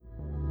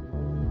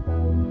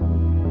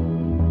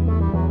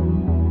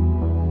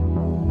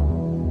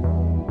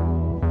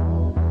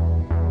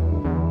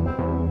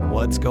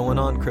What's going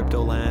on,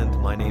 Cryptoland?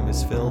 My name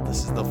is Phil.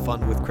 This is the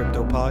Fun with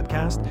Crypto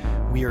podcast.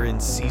 We are in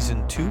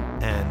season 2,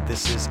 and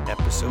this is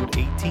episode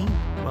 18.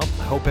 Well,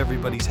 I hope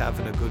everybody's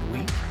having a good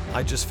week.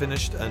 I just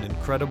finished an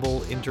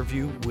incredible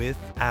interview with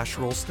Ash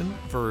Rolston.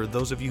 For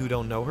those of you who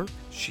don't know her,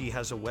 she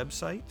has a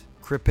website,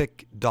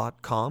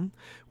 Crypic.com,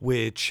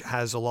 which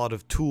has a lot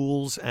of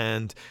tools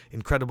and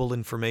incredible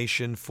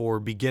information for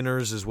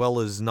beginners as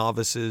well as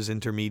novices,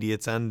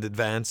 intermediates, and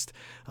advanced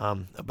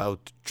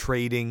about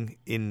trading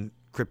in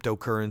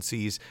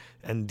cryptocurrencies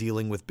and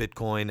dealing with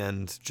Bitcoin,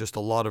 and just a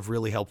lot of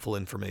really helpful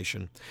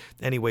information.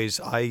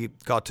 Anyways, I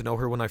got to know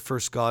her when I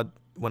first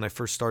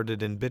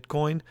started in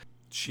Bitcoin.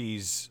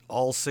 She's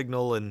all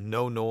signal and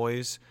no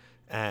noise,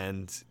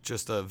 and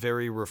just a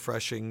very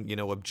refreshing,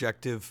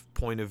 objective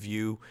point of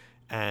view.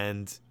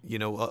 And,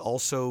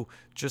 also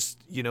just,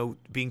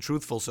 being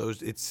truthful. So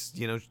it's,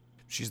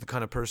 she's the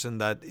kind of person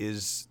that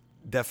is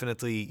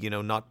definitely,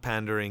 not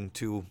pandering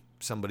to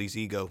somebody's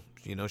ego.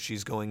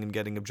 She's going and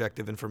getting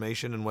objective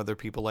information, and whether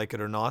people like it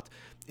or not,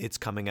 it's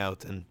coming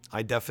out. And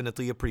I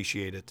definitely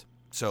appreciate it.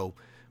 So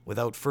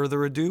without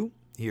further ado,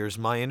 here's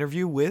my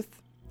interview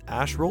with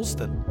Ash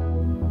Rolston.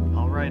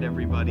 All right,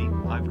 everybody.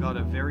 I've got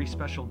a very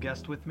special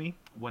guest with me.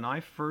 When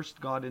I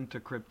first got into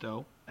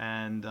crypto,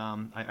 and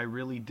I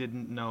really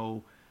didn't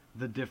know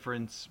the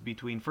difference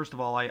between, first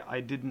of all, I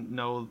didn't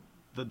know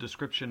the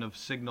description of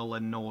signal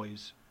and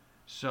noise.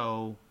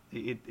 So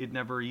it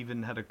never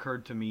even had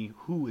occurred to me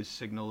who is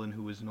signal and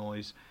who is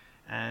noise.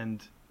 And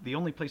the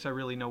only place I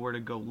really know where to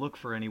go look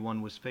for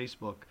anyone was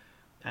Facebook.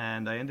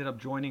 And I ended up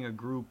joining a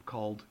group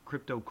called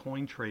Crypto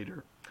Coin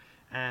Trader.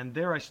 And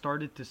there I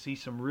started to see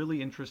some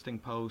really interesting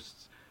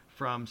posts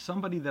from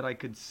somebody that I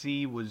could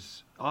see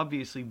was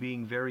obviously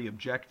being very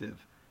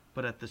objective,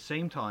 but at the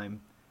same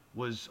time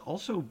was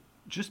also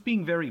just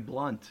being very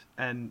blunt.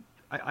 And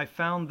I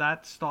found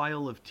that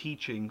style of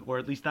teaching, or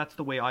at least that's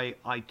the way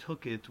I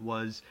took it,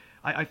 was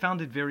I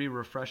found it very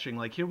refreshing.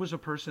 Like, here was a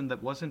person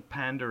that wasn't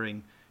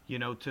pandering,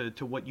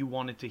 to what you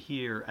wanted to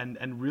hear,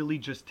 and really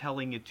just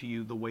telling it to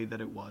you the way that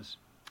it was.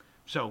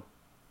 So,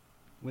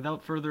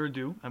 without further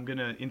ado, I'm going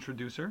to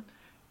introduce her.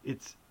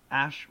 It's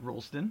Ash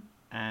Rolston.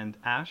 And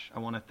Ash, I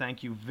want to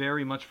thank you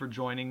very much for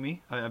joining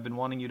me. I've been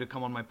wanting you to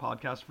come on my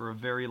podcast for a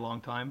very long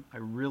time. I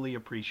really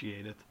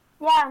appreciate it.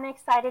 Yeah, I'm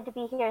excited to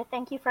be here.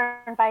 Thank you for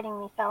inviting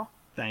me, Phil.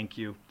 Thank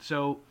you.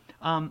 So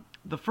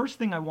the first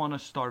thing I want to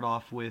start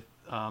off with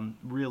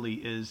really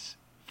is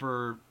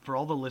for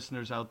all the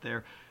listeners out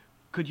there,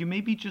 could you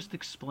maybe just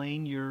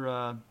explain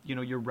your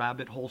your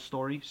rabbit hole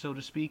story, so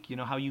to speak,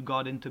 how you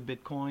got into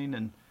Bitcoin,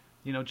 and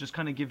just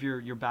kind of give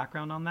your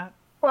background on that?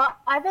 Well,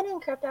 I've been in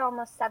crypto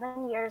almost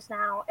 7 years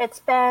now. It's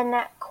been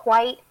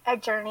quite a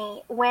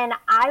journey. When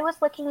I was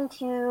looking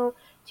to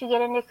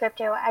get into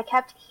crypto, I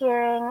kept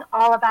hearing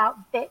all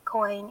about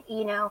Bitcoin.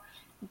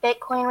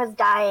 Bitcoin was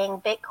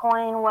dying.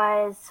 Bitcoin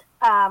was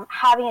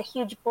having a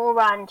huge bull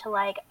run to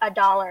like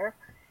 $1,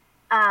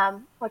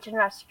 which in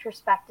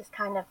retrospect is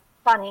kind of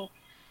funny.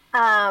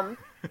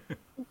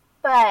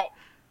 But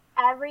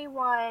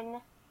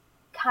everyone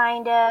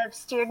kind of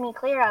steered me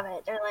clear of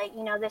it. They're like,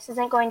 this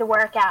isn't going to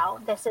work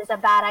out. This is a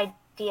bad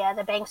idea.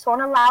 The banks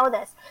won't allow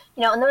this.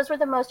 And those were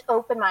the most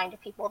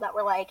open-minded people that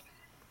were like,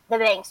 the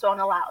banks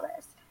won't allow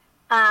this.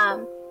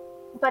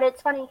 But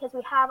it's funny because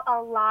we have a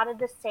lot of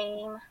the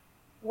same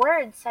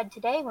words said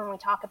today when we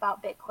talk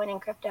about Bitcoin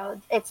and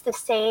crypto. It's the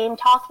same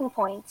talking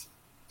points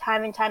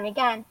time and time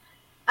again.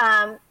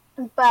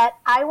 But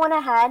I went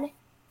ahead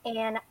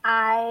and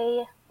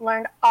I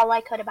learned all I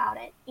could about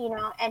it,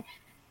 and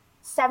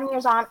 7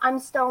 years on, I'm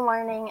still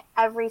learning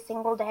every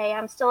single day.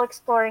 I'm still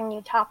exploring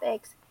new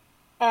topics.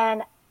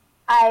 And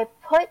I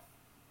put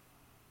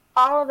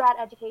all of that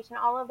education,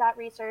 all of that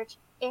research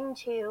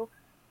into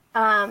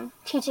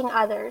teaching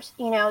others.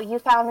 You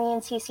found me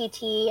in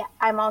CCT.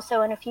 I'm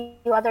also in a few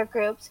other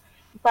groups.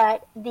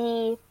 But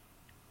the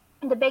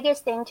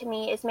biggest thing to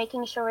me is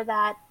making sure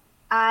that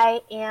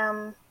I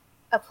am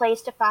a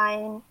place to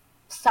find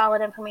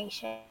solid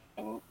information.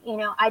 And,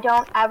 I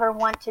don't ever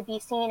want to be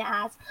seen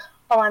as,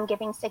 I'm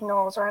giving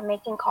signals, or I'm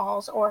making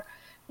calls, or,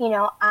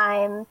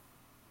 I'm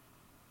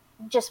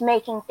just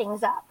making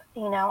things up.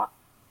 Absolutely.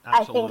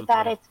 I think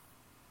that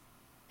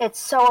it's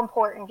so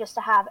important just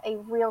to have a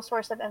real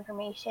source of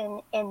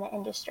information in the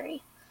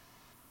industry.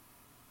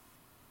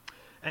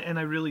 And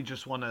I really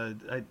just want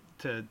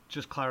to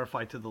just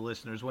clarify to the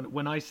listeners,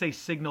 when I say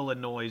signal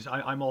and noise,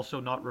 I'm also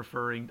not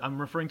referring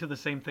to the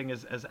same thing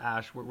as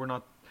Ash.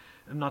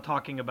 I'm not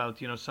talking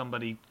about,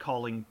 somebody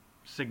calling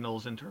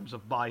signals in terms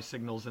of buy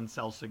signals and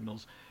sell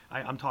signals.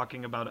 I'm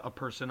talking about a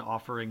person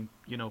offering,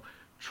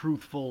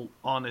 truthful,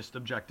 honest,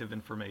 objective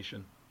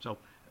information. So,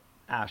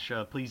 Ash,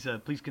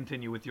 please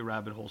continue with your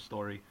rabbit hole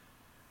story.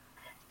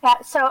 Yeah,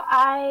 so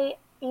I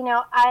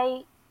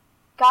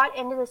got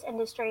into this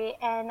industry,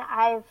 and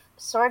I've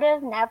sort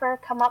of never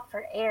come up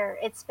for air.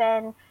 It's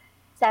been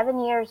 7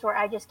 years where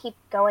I just keep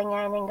going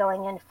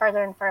in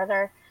further and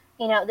further.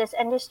 This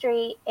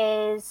industry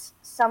is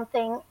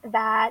something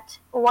that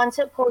once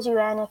it pulls you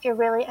in, if you're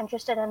really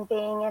interested in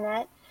being in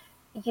it,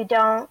 you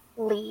don't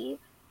leave.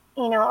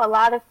 a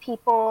lot of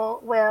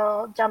people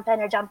will jump in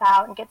or jump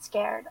out and get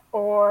scared,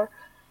 or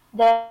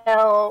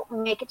they'll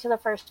make it to the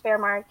first bear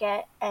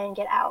market and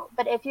get out.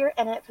 But if you're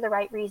in it for the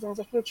right reasons,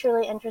 if you're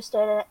truly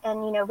interested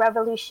in,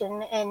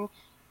 revolution and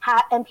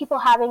and people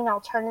having an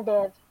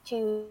alternative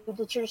to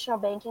the traditional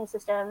banking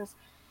systems,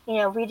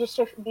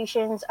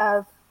 redistributions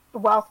of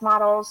wealth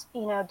models,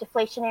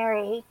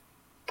 deflationary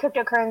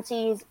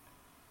cryptocurrencies,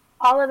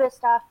 all of this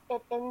stuff,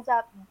 it ends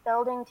up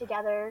building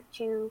together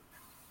to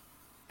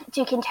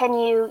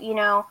continue,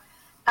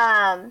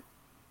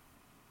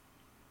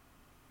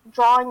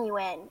 drawing you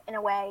in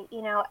a way.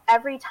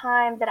 Every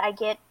time that I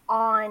get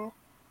on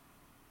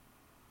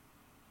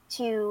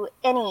to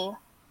any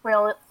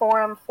real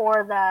forum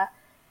for the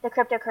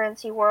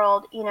cryptocurrency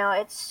world,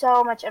 it's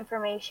so much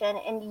information,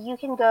 and you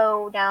can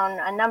go down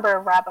a number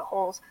of rabbit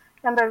holes,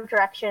 number of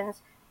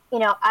directions.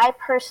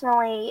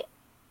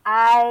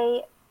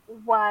 I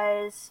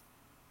was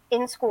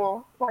in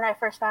school when I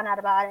first found out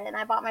about it, and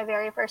I bought my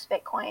very first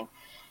Bitcoin.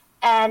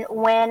 And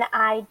when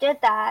I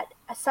did that,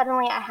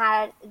 suddenly I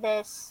had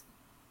this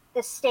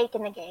stake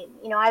in the game.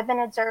 I've been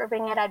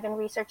observing it, I've been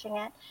researching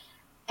it,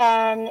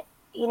 and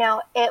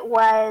it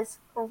was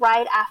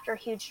right after a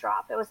huge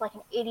drop. It was like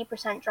an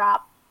 80%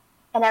 drop,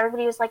 and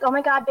everybody was like, "Oh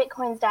my God,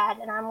 Bitcoin's dead."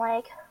 And I'm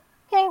like,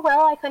 "Okay,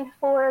 well, I couldn't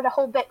afford a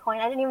whole Bitcoin.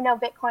 I didn't even know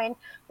Bitcoin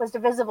was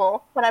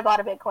divisible when I bought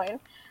a Bitcoin."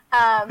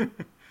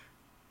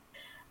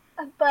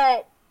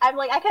 But I'm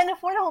like, I couldn't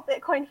afford a whole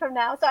Bitcoin from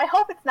now, so I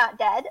hope it's not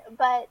dead.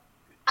 But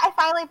I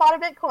finally bought a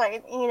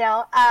Bitcoin.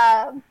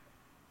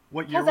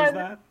 What year was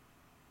that?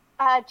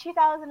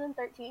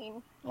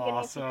 2013.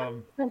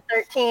 Awesome.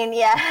 2013,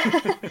 yeah.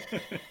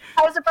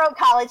 I was a broke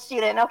college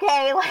student,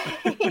 okay?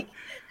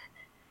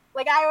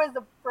 Like I was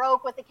a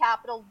broke with a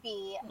capital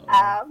B.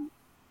 And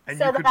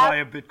so you could buy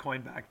a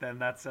Bitcoin back then.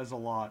 That says a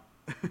lot.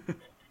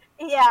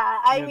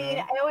 Yeah,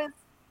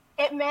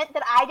 it meant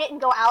that I didn't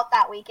go out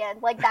that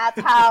weekend. Like, that's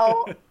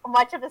how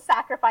much of a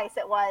sacrifice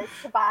it was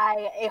to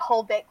buy a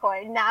whole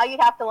Bitcoin. Now you'd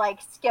have to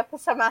skip a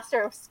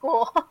semester of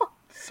school.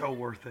 So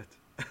worth it.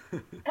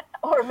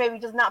 Or maybe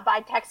just not buy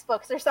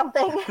textbooks or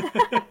something.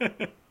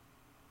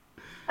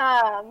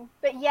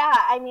 But yeah,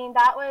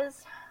 that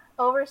was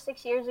over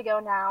 6 years ago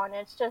now, and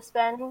it's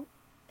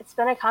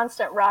been a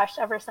constant rush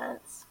ever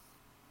since.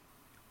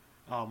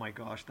 Oh my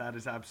gosh, that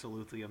is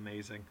absolutely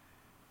amazing.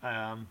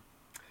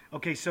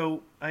 Okay,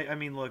 so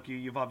look,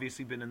 you've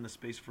obviously been in the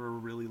space for a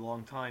really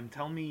long time.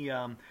 Tell me,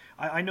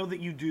 I know that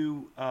you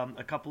do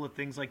a couple of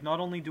things. Like, not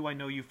only do I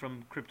know you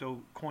from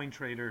Crypto Coin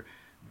Trader,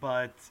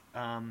 but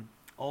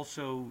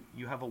also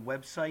you have a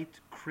website,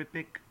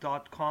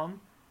 Crypic.com.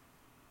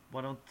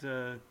 Why don't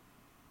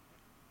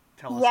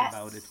tell us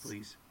about it,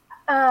 please?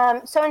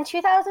 So in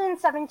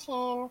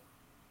 2017,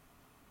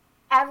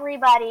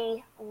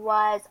 everybody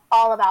was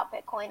all about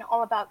Bitcoin,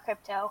 all about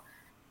crypto,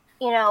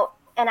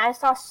 and I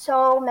saw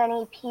so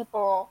many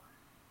people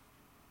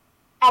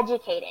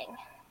educating,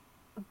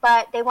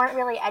 but they weren't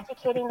really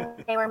educating,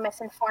 they were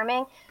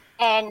misinforming,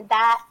 and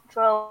that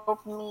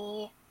drove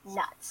me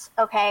nuts.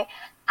 Okay,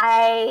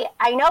 I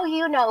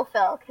know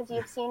Phil, because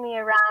you've seen me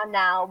around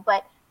now,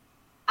 but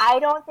I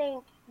don't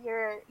think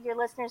your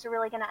listeners are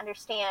really going to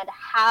understand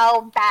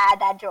how bad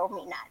that drove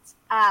me nuts.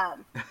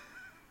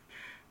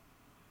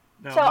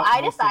 No, so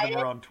most of them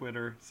are on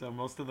Twitter, so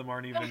most of them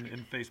aren't even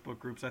in Facebook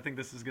groups. I think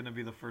this is going to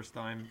be the first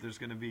time there's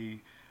going to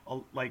be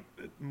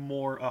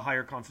a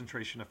higher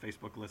concentration of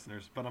Facebook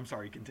listeners. But I'm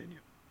sorry, continue.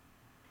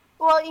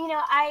 Well,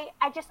 I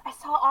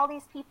saw all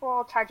these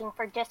people charging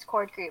for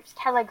Discord groups,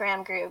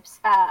 Telegram groups,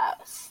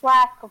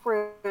 Slack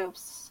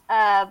groups,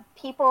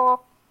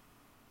 people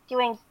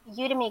doing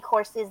Udemy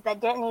courses that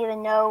didn't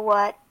even know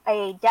what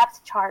a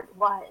depth chart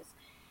was.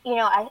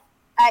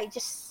 I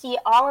just see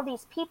all of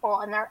these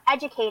people, and they're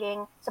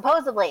educating,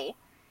 supposedly,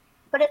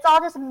 but it's all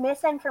just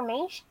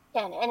misinformation.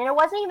 And it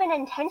wasn't even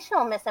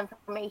intentional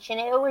misinformation.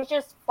 It was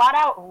just flat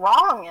out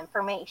wrong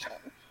information,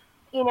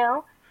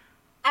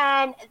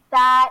 And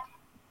that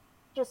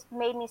just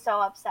made me so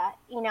upset,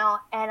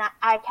 and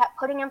I kept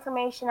putting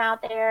information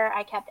out there.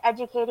 I kept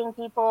educating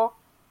people,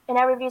 and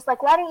everybody's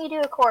like, "Why don't you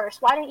do a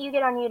course? Why don't you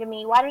get on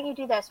Udemy? Why don't you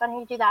do this? Why don't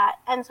you do that?"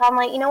 And so I'm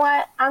like, you know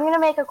what? I'm going to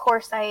make a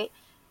course site,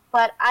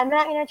 but I'm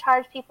not going to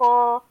charge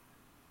people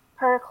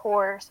per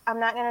course. I'm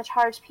not going to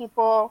charge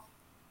people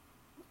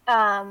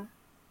a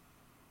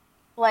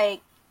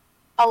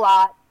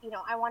lot.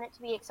 I want it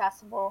to be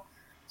accessible.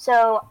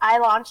 So I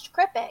launched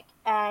Crypic,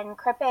 and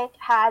Crypic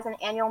has an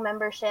annual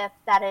membership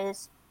that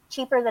is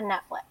cheaper than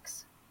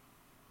Netflix.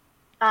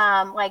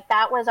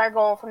 That was our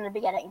goal from the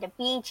beginning, to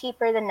be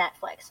cheaper than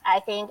Netflix. I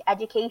think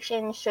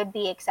education should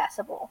be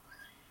accessible.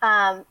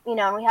 And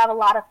we have a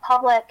lot of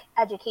public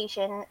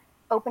education,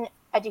 open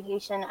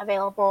education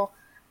available,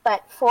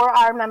 but for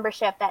our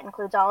membership that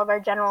includes all of our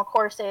general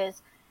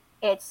courses,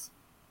 it's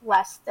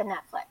less than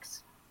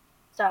Netflix.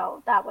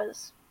 So that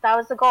was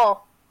the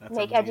goal. That's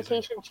make amazing.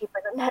 Education cheaper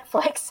than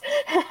Netflix.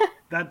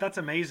 That's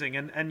amazing.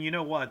 And you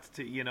know what,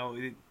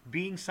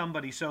 being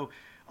somebody, so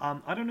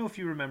I don't know if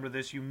you remember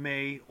this, you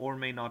may or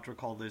may not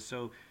recall this.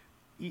 So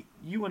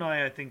you and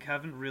I think,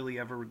 haven't really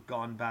ever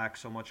gone back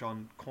so much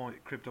on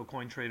crypto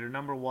coin trader.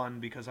 Number one,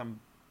 because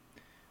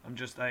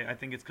I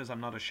think it's because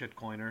I'm not a shit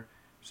coiner,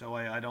 so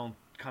I don't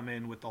come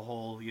in with the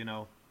whole,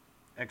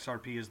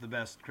 XRP is the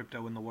best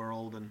crypto in the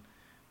world, and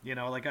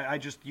like I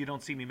just, you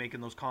don't see me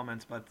making those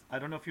comments. But I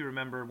don't know if you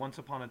remember, once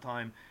upon a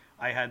time,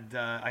 I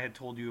had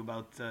told you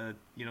about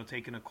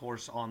taking a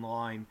course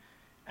online,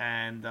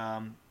 and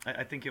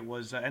I think it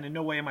was, and in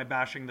no way am I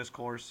bashing this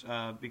course,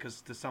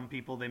 because to some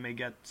people they may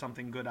get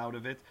something good out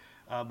of it,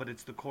 but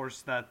it's the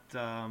course that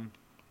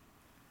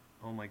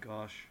oh my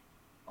gosh,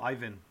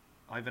 Ivan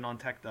on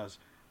Tech does.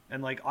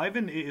 And like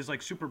Ivan is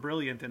like super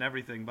brilliant and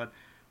everything, but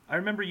I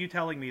remember you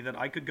telling me that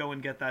I could go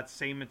and get that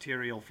same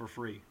material for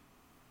free.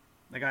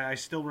 Like I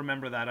still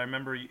remember that. I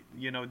remember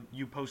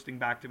you posting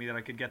back to me that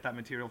I could get that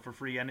material for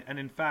free, and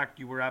in fact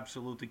you were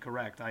absolutely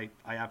correct. I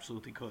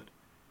absolutely could.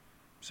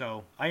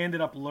 So I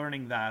ended up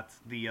learning that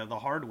the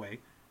hard way.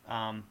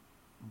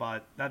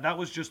 But that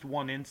was just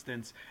one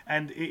instance,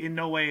 and in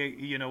no way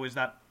is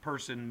that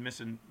person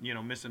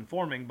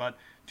misinforming. But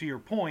to your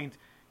point,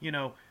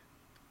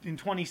 in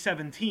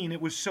 2017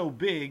 it was so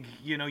big,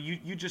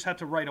 you just had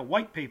to write a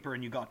white paper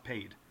and you got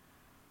paid.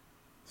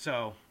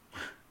 So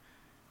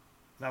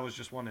that was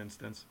just one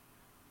instance.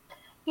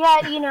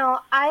 Yeah,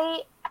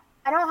 I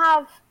don't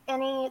have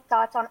any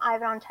thoughts on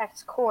Ivan on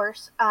Tech's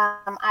course.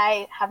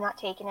 I have not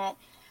taken it.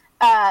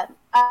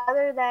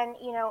 Other than,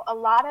 a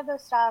lot of the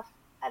stuff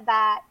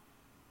that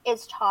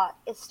is taught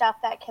is stuff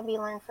that can be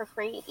learned for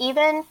free.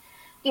 Even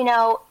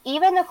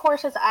the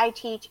courses I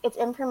teach, it's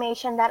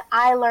information that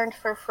I learned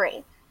for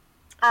free.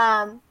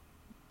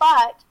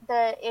 But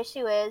the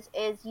issue is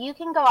you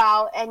can go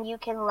out and you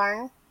can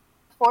learn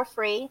for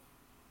free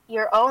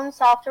your own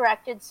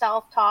self-directed,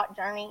 self-taught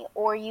journey,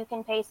 or you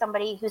can pay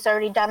somebody who's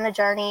already done the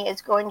journey,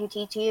 is going to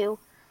teach you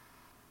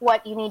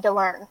what you need to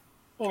learn,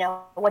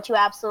 what you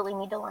absolutely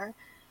need to learn.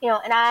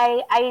 And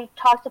I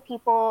talk to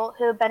people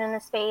who have been in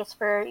the space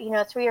for,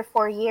 3 or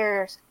 4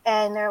 years,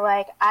 and they're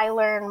like, I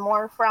learn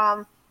more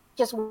from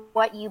just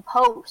what you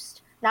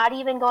post, not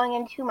even going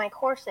into my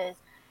courses,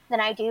 than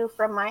I do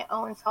from my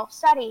own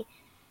self-study.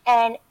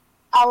 And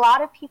a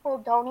lot of people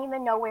don't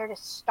even know where to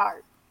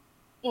start.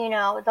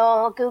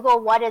 They'll Google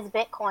what is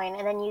Bitcoin,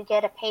 and then you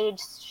get a page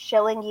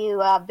showing you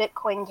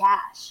Bitcoin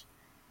Cash.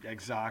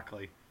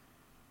 Exactly.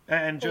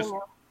 And just,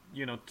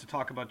 to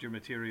talk about your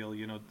material,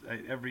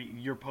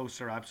 your posts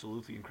are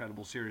absolutely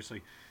incredible,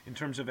 seriously. In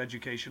terms of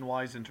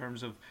education-wise, in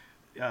terms of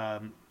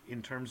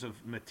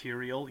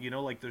material,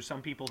 like there's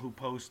some people who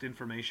post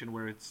information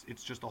where it's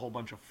just a whole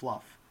bunch of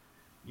fluff.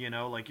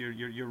 Like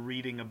you're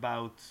reading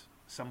about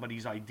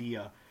somebody's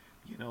idea.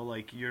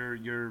 Like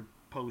your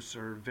posts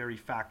are very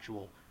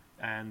factual,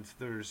 and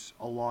there's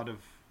a lot of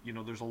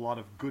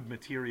good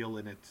material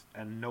in it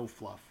and no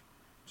fluff.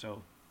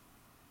 So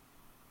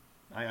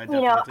I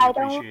definitely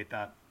appreciate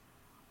that.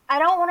 I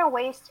don't want to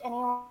waste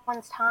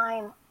anyone's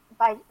time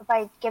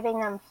by giving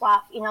them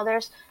fluff.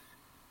 There's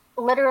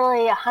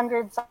literally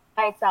 100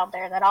 sites out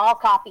there that all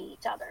copy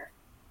each other.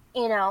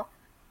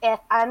 If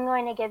I'm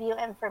going to give you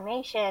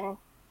information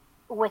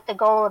with the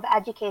goal of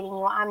educating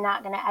you, I'm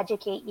not going to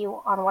educate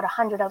you on what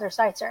 100 other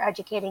sites are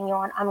educating you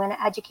on. I'm going to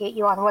educate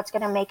you on what's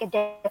going to make a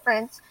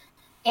difference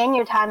in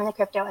your time in the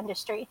crypto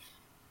industry.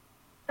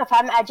 If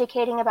I'm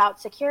educating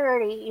about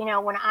security,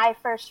 when I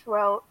first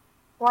wrote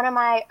one of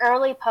my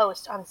early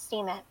posts on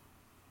Steemit,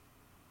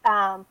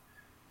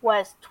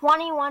 was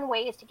 21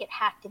 ways to get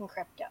hacked in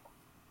crypto.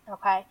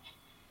 Okay.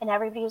 And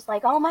everybody was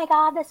like, oh my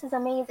God, this is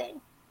amazing.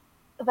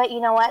 But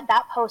you know what?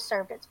 That post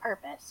served its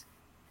purpose.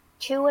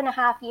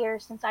 2.5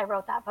 years since I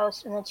wrote that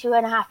post. In the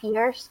 2.5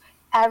 years,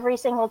 every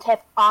single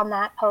tip on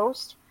that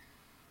post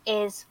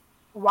is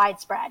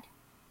widespread.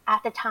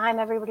 At the time,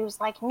 everybody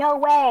was like, no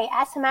way,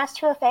 SMS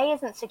 2FA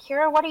isn't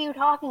secure. What are you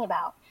talking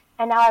about?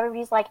 And now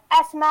everybody's like,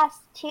 SMS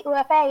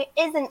 2FA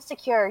isn't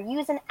secure.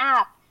 Use an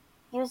app.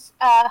 Use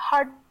a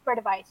hardware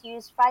device.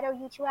 Use FIDO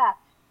U2F.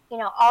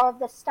 All of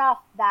the stuff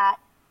that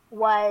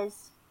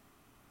was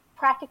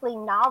practically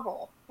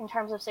novel in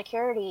terms of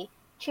security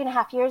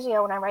 2.5 years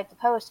ago when I write the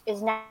post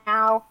is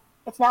now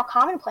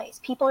commonplace.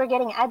 People are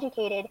getting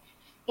educated,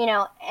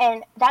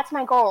 and that's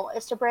my goal,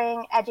 is to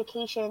bring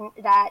education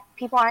that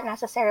people aren't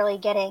necessarily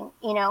getting.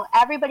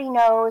 Everybody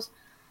knows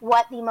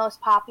what the most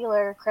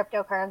popular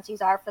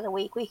cryptocurrencies are for the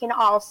week. We can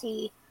all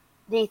see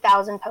the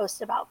 1,000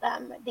 posts about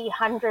them, the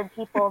 100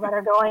 people that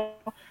are going,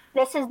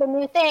 this is the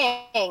new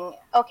thing.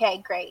 Okay,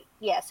 great.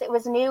 Yes, it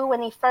was new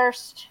when the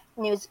first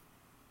news,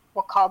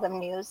 we'll call them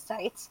news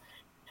sites,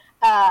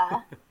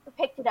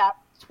 picked it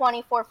up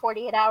 24,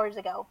 48 hours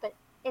ago, but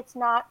it's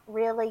not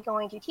really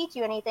going to teach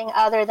you anything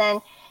other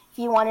than if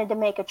you wanted to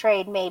make a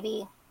trade,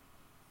 maybe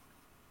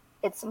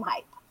it's some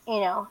hype,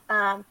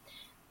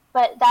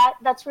 but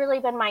that's really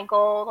been my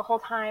goal the whole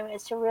time,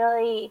 is to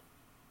really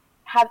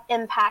have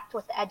impact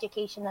with the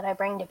education that I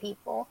bring to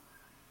people.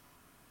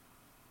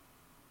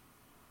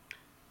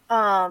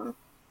 I'm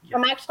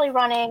actually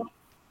running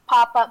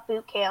pop-up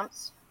boot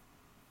camps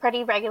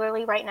pretty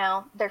regularly right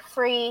now. They're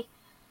free.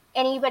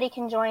 Anybody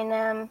can join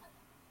them.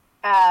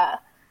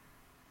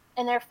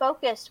 And they're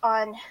focused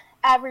on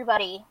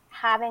everybody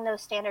having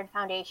those standard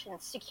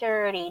foundations,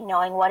 security,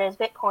 knowing what is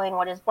Bitcoin,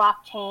 what is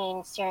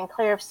blockchain, steering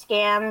clear of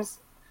scams,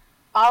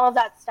 all of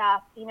that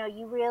stuff.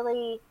 You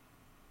really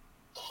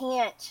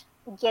can't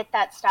get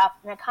that stuff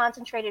in a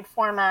concentrated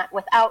format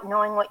without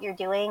knowing what you're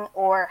doing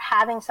or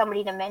having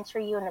somebody to mentor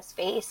you in the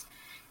space.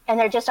 And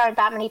there just aren't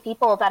that many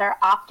people that are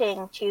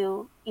opting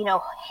to,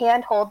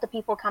 handhold the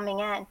people coming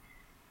in.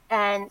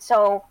 And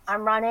so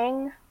I'm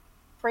running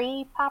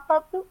free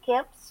pop-up boot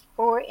camps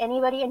for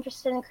anybody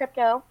interested in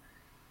crypto,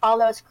 all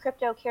those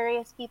crypto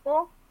curious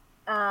people.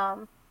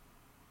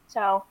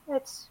 So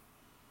it's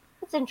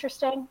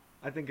interesting.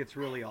 I think it's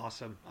really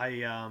awesome.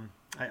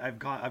 I've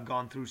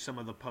gone through some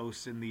of the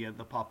posts in the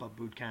pop up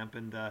boot camp,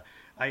 and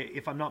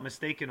if I'm not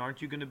mistaken,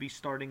 aren't you going to be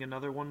starting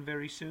another one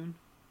very soon?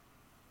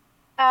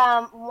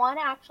 One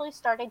actually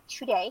started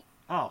today.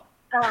 Oh.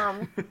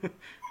 Um,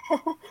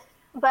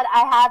 but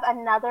I have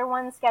another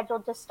one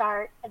scheduled to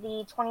start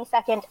the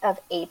 22nd of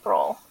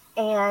April.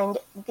 And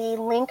the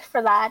link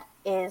for that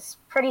is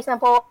pretty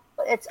simple.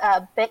 It's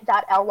a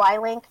bit.ly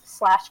link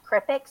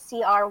 /Cryppick,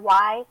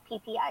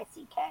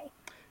 CRYPPICK.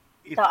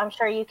 So I'm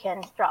sure you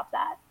can drop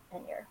that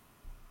in your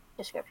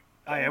description.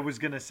 I was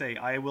gonna say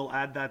I will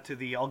add that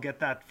to I'll get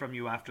that from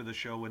you after the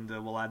show, and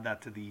we'll add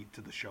that to the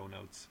show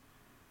notes,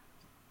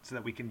 so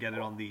that we can get it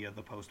on the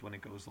post when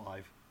it goes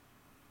live.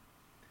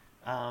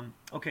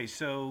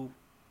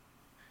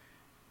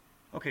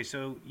 Okay,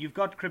 so you've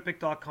got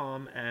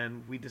Cryppic.com,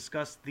 and we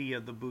discussed the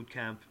boot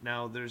camp.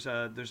 Now there's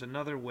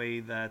another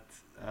way that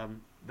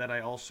I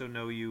also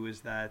know you,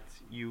 is that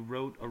you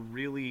wrote a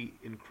really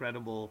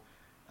incredible.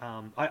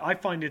 I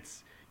find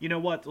it's, you know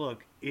what,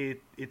 look,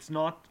 it's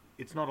not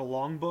a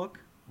long book,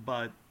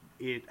 but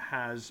it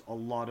has a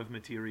lot of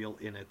material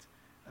in it,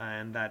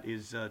 and that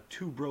is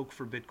Too Broke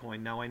for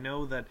Bitcoin. Now I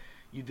know that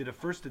you did a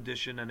first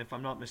edition, and if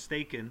I'm not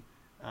mistaken,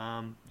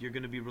 you're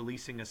going to be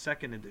releasing a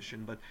second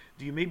edition, but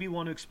do you maybe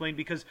want to explain,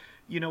 because,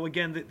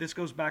 again, this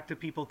goes back to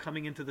people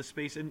coming into the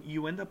space, and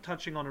you end up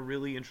touching on a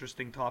really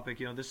interesting topic.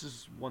 This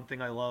is one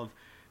thing I love,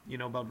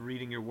 about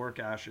reading your work,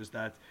 Ash, is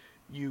that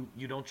you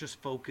don't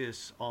just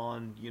focus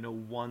on,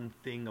 one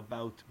thing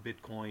about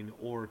Bitcoin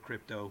or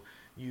crypto.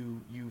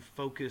 You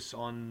focus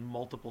on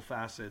multiple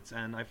facets,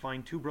 and I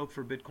find Too Broke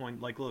for Bitcoin,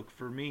 like, look,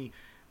 for me,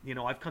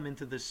 I've come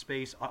into this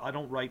space, I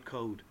don't write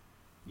code.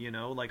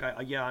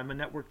 I'm a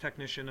network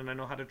technician, and I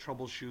know how to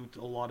troubleshoot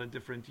a lot of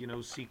different,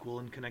 SQL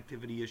and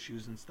connectivity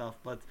issues and stuff.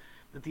 But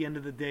at the end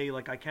of the day,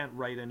 I can't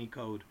write any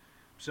code.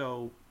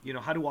 So,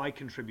 how do I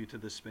contribute to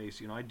this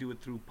space? I do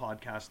it through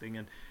podcasting,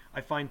 and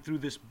I find through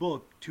this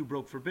book, Too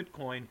Broke for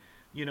Bitcoin,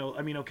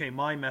 okay,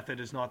 my method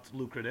is not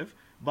lucrative,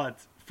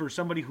 but for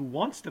somebody who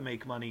wants to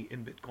make money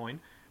in Bitcoin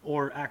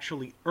or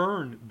actually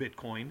earn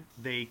Bitcoin,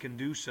 they can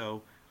do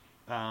so.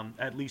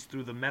 At least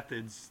through the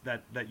methods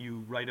that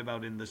you write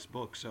about in this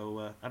book.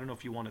 So I don't know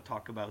if you want to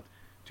talk about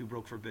Too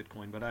Broke for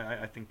Bitcoin, but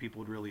I think people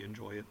would really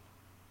enjoy it.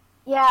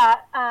 Yeah,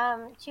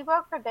 Too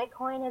Broke for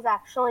Bitcoin is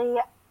actually,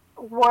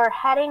 we're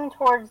heading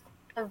towards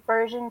the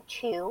version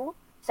 2,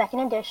 second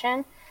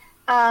edition.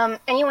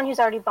 Anyone who's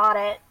already bought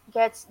it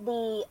gets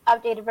the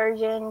updated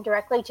version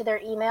directly to their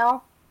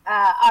email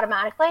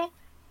automatically.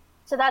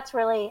 So that's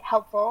really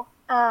helpful.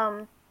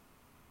 The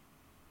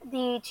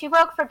Too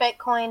Broke for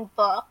Bitcoin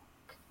book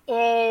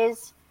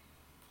it's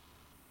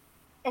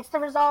the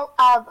result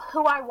of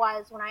who I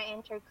was when I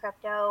entered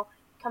crypto,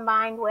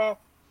 combined with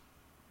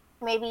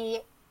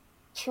maybe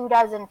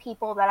 24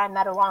 people that I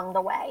met along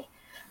the way.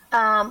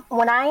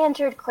 When I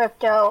entered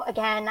crypto,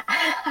 again,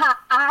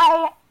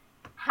 I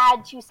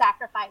had to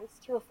sacrifice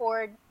to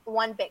afford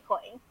 1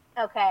 Bitcoin.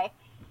 Okay.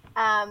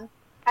 I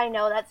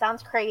know that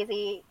sounds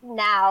crazy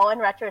now in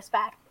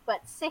retrospect,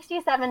 but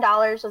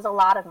 $67 was a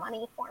lot of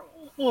money for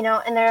me,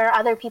 and there are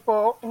other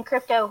people in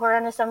crypto who are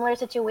in a similar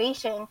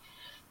situation.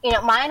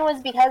 Mine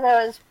was because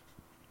I was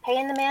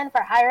paying the man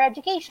for higher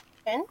education.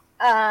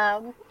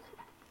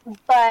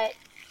 But,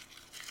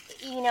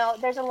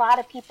 there's a lot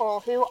of people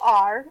who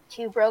are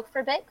too broke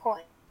for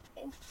Bitcoin.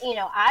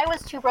 I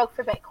was too broke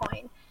for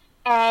Bitcoin.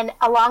 And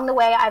along the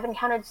way, I've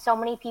encountered so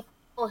many people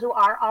who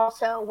are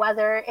also,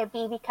 whether it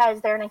be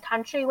because they're in a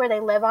country where they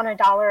live on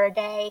 $1 a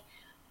day,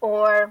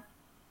 or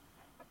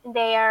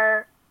they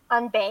are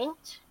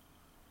unbanked.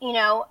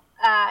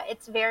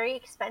 It's very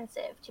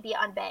expensive to be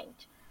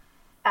unbanked.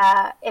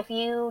 If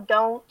you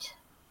don't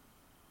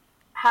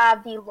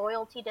have the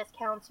loyalty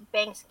discounts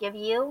banks give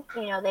you,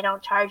 they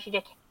don't charge you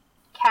to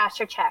cash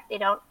your check. They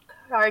don't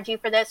charge you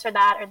for this or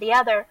that or the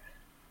other.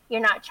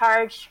 You're not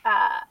charged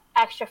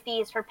extra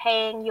fees for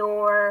paying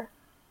your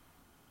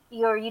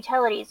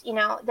utilities.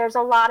 There's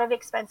a lot of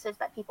expenses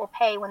that people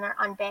pay when they're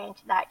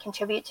unbanked that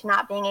contribute to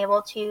not being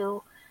able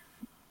to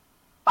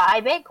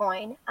buy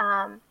Bitcoin.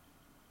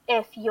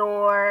 If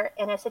you're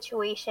in a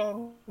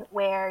situation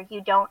where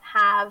you don't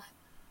have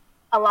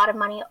a lot of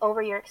money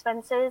over your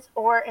expenses,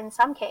 or in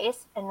some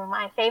case, in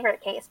my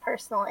favorite case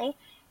personally,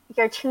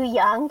 you're too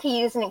young to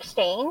use an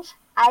exchange.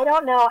 I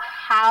don't know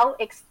how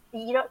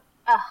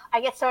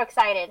I get so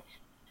excited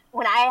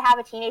when I have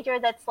a teenager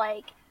that's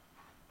like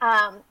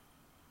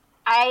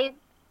I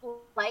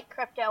like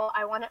crypto.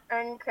 I want to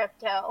earn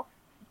crypto,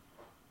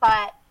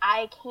 but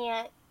I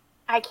can't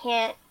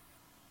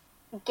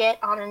get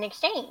on an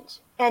exchange.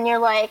 And you're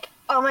like,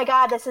 oh my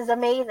God, this is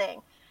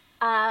amazing.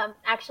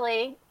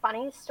 Actually,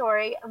 funny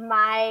story.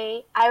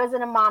 I was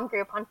in a mom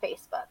group on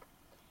Facebook,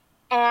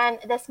 and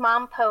this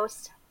mom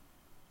posts,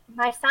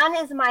 my son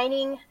is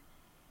mining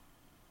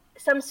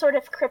some sort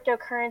of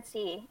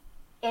cryptocurrency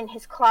in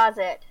his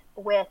closet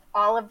with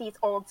all of these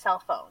old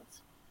cell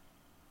phones.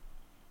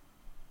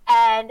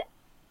 And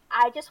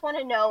I just want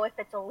to know if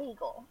it's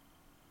illegal.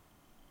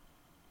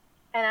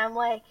 And I'm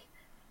like,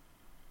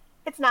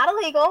 it's not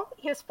illegal.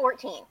 He was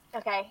 14,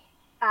 okay?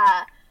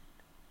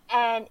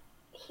 And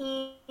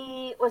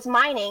he was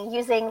mining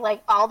using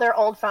like all their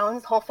old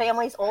phones, whole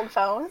family's old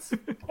phones.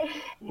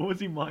 What was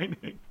he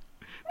mining?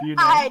 Do you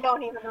know? I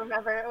don't even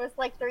remember. It was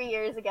like 3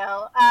 years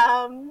ago.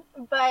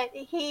 But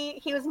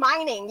he was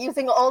mining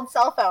using old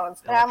cell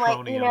phones. And I'm like,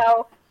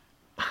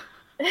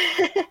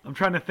 I'm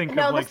trying to think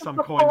of like some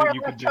coin that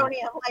you could do.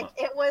 Like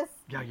it was.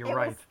 Yeah, you're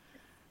right.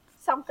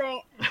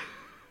 Something.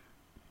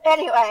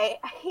 Anyway,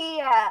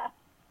 he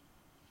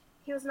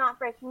was not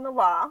breaking the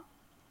law,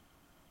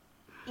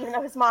 even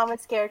though his mom was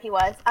scared he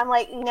was. I'm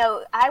like,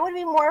 I would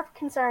be more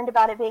concerned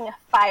about it being a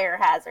fire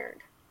hazard,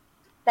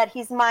 that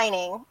he's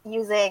mining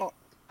using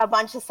a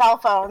bunch of cell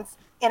phones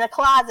in a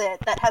closet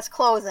that has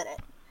clothes in it.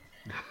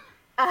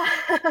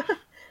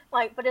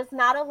 But it's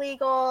not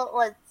illegal.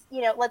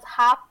 Let's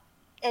hop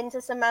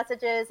into some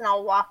messages and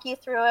I'll walk him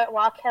through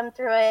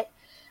it.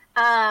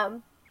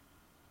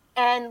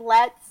 And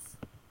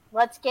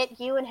let's get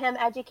you and him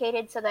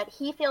educated so that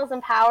he feels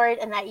empowered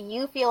and that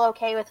you feel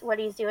okay with what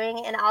he's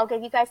doing. And I'll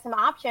give you guys some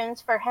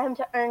options for him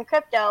to earn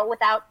crypto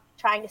without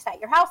trying to set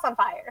your house on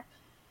fire.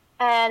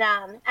 And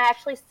I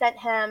actually sent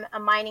him a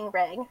mining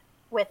rig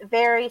with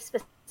very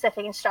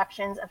specific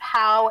instructions of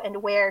how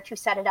and where to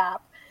set it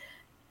up.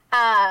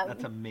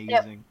 That's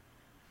amazing.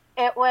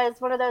 It was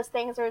one of those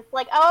things where it's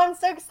like, oh, I'm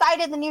so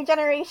excited. The new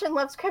generation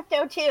loves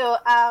crypto too.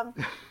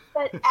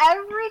 But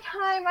every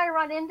time I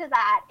run into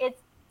that, it's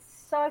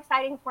so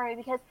exciting for me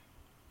because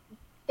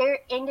they're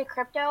into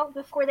crypto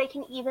before they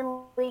can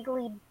even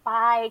legally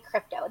buy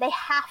crypto. They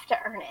have to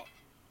earn it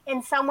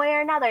in some way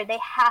or another. They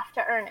have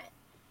to earn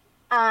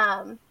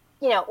it,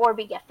 or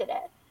be gifted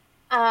it.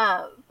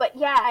 But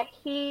yeah,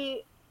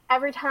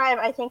 every time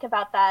I think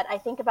about that, I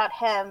think about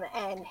him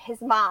and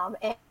his mom.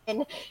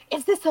 And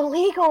is this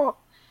illegal?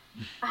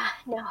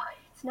 No,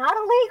 it's not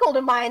illegal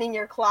to mine in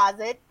your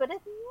closet, but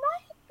it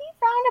might be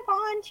frowned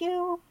upon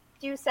to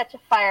do such a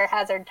fire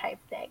hazard type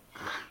thing.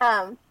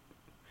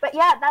 But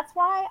yeah, that's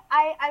why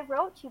I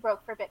wrote Too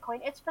Broke for Bitcoin.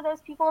 It's for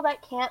those people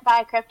that can't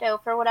buy crypto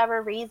for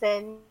whatever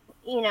reason,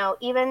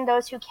 even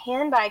those who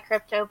can buy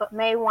crypto but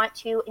may want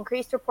to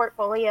increase their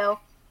portfolio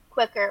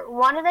quicker.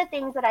 One of the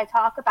things that I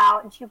talk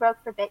about in Too Broke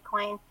for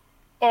Bitcoin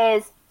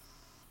is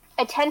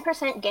a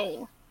 10%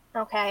 gain,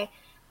 okay?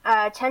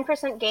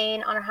 10%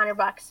 gain on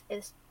 $100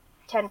 is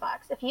 $10.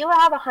 If you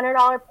have a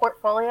 $100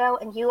 portfolio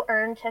and you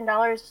earn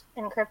 $10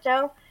 in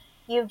crypto,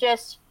 you've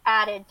just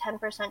added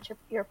 10% to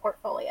your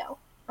portfolio,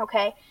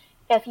 okay?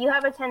 If you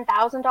have a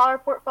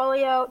 $10,000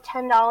 portfolio,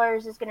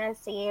 $10 is going to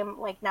seem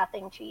like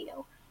nothing to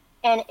you.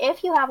 And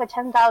if you have a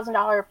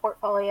 $10,000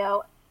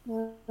 portfolio,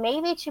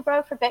 maybe Too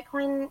Broke for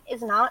Bitcoin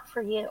is not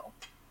for you,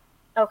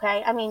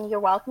 okay? I mean,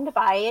 you're welcome to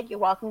buy it. You're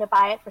welcome to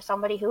buy it for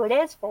somebody who it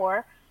is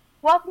for.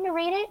 Welcome to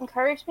read it,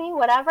 encourage me,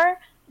 whatever,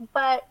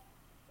 but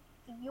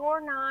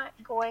you're not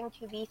going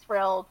to be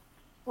thrilled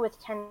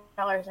with $10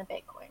 in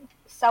Bitcoin.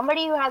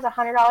 Somebody who has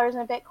 $100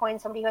 in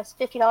Bitcoin, somebody who has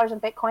 $50 in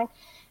Bitcoin,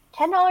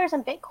 $10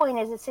 in Bitcoin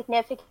is a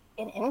significant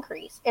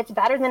increase. It's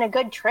better than a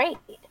good trade.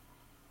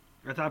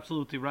 That's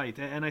absolutely right.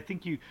 And I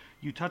think you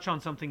touch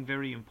on something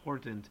very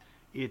important.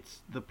 It's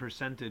the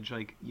percentage.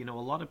 Like, a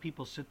lot of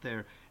people sit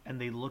there and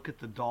they look at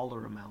the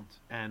dollar amount,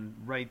 and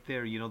right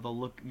there, they'll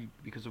look,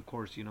 because of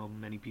course,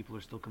 many people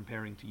are still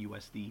comparing to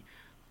USD,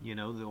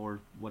 or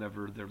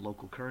whatever their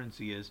local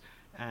currency is,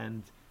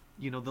 and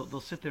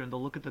they'll sit there and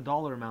they'll look at the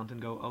dollar amount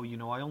and go, oh,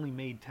 I only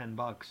made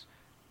 $10,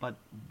 but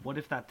what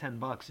if that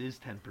 $10 is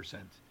 10%?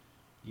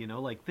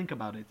 Think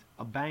about it.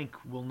 A bank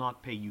will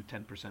not pay you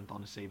 10%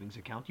 on a savings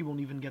account. You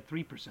won't even get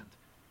 3%.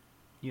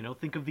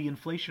 Think of the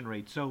inflation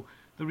rate. So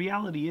the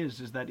reality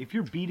is that if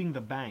you're beating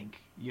the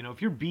bank,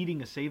 if you're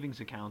beating a savings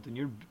account and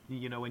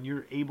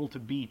you're able to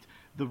beat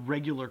the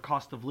regular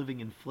cost of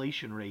living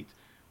inflation rate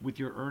with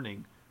your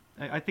earning,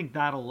 I think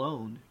that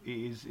alone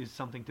is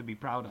something to be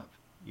proud of,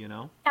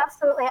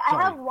 Absolutely.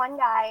 I have one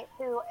guy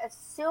who, as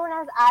soon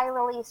as I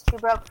released Too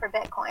Broke for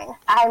Bitcoin,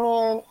 I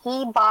mean,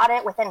 he bought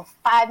it within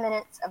 5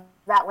 minutes of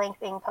that link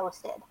being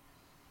posted.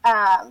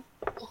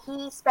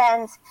 He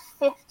spends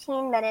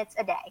 15 minutes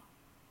a day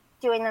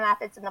doing the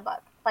methods in the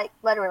book. Like,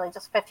 literally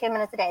just 15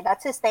 minutes a day.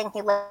 That's his thing.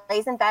 He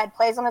lays in bed,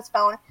 plays on his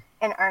phone,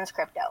 and earns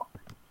crypto.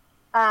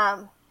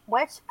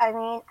 Which, I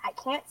mean, I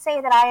can't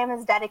say that I am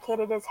as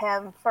dedicated as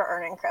him for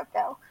earning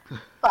crypto.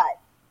 But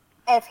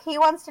if he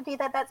wants to do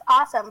that, that's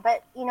awesome.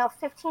 But,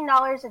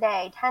 $15 a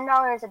day,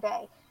 $10 a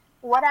day,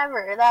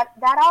 whatever.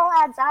 That all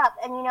adds up.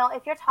 And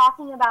if you're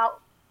talking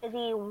about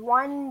the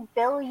 1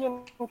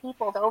 billion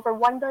people, the over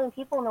 1 billion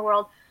people in the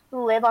world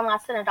who live on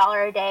less than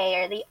 $1 a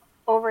day, or the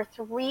over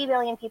 3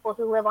 billion people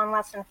who live on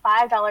less than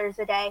 $5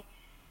 a day,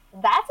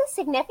 that's a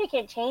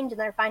significant change in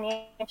their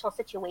financial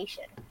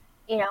situation.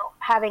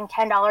 Having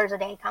 $10 a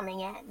day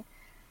coming in,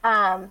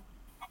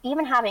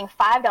 even having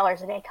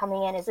 $5 a day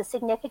coming in is a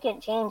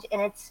significant change,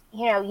 and it's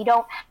you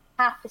don't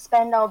have to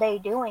spend all day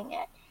doing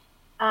it.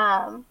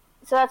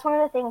 So that's one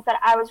of the things that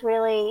I was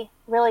really,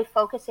 really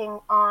focusing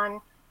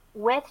on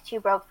with Too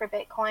Broke for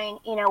Bitcoin.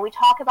 We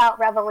talk about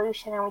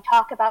revolution and we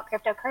talk about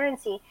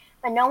cryptocurrency,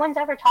 but no one's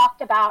ever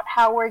talked about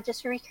how we're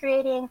just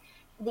recreating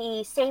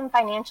the same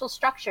financial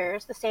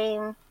structures, the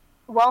same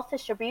wealth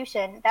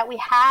distribution that we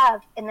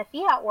have in the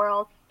fiat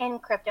world in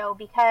crypto,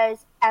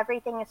 because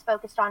everything is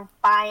focused on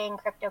buying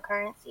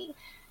cryptocurrency.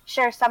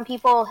 Sure, some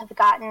people have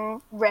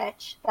gotten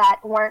rich that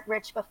weren't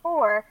rich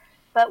before,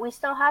 but we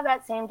still have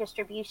that same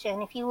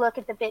distribution. If you look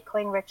at the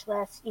Bitcoin rich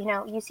list,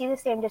 you see the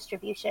same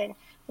distribution.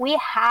 We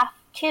have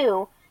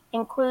to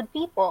include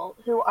people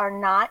who are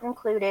not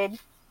included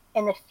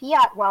in the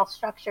fiat wealth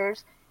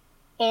structures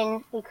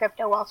in the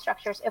crypto wealth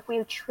structures if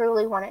we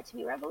truly want it to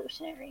be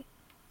revolutionary.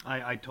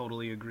 I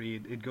totally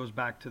agree. It goes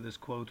back to this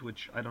quote,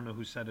 which I don't know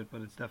who said it, but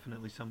it's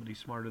definitely somebody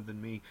smarter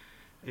than me.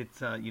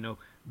 It's,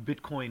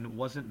 Bitcoin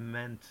wasn't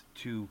meant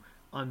to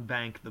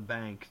unbank the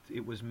bank.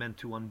 It was meant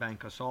to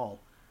unbank us all.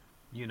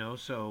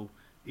 So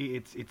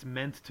it's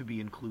meant to be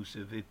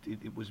inclusive.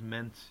 It was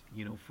meant,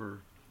 for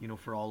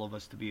all of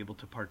us to be able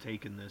to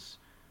partake in this.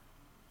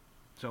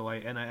 So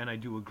I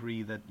do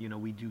agree that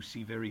we do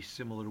see very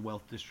similar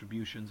wealth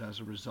distributions as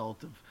a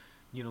result of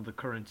the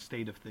current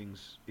state of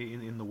things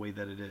in the way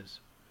that it is.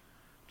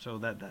 So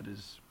that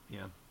is,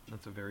 yeah,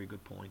 that's a very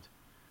good point.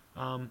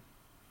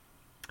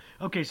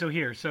 Okay, so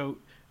do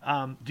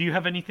you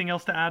have anything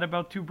else to add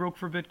about Too Broke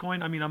for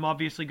Bitcoin? I mean, I'm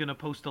obviously going to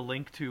post a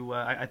link to.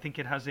 I think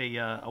it has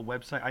a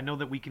website. I know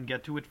that we can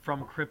get to it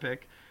from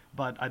Crypic,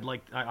 but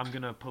I'm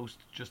going to post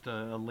just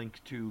a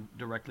link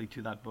directly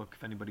to that book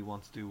if anybody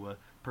wants to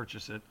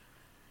purchase it.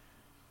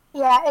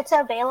 Yeah, it's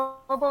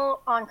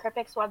available on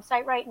Crypic's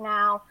website right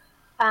now.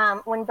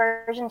 When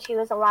version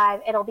 2 is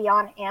alive, it'll be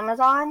on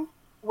Amazon,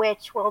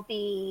 which will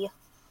be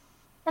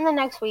in the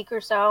next week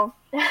or so.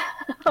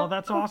 Oh,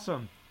 that's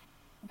awesome.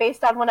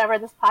 Based on whenever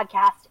this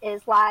podcast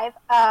is live.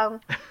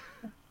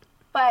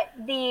 But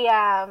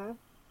the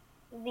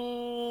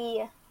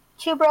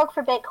Too Broke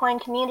for Bitcoin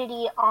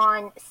community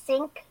on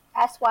sync,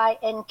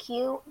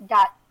 synq.tech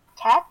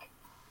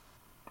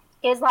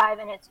is live,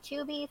 and it's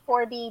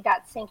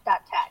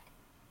 2b4b.sync.tech.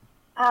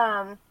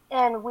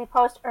 And we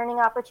post earning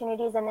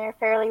opportunities in there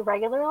fairly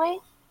regularly.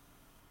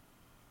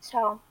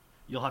 So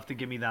you'll have to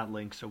give me that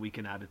link so we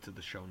can add it to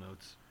the show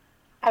notes.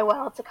 I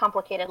will. It's a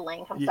complicated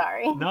link. I'm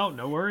sorry.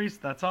 No worries.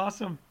 That's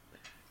awesome.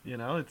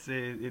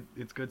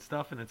 It's good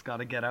stuff, and it's got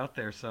to get out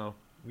there. So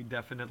we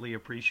definitely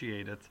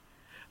appreciate it.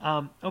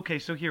 Okay,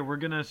 so here we're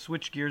gonna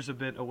switch gears a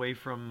bit away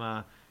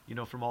from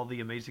from all the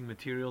amazing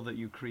material that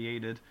you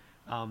created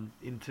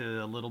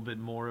into a little bit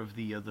more of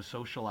the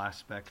social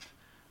aspect.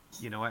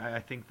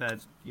 I think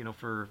that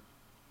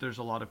there's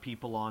a lot of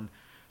people on.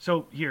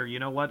 So here,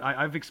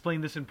 I've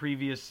explained this in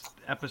previous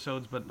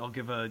episodes, but I'll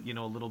give a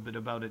little bit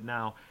about it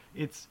now.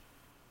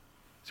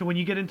 So when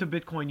you get into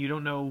Bitcoin, you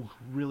don't know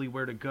really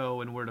where to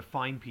go and where to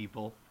find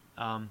people,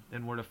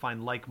 and where to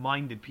find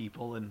like-minded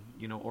people, and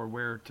or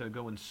where to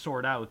go and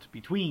sort out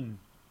between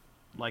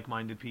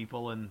like-minded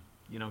people and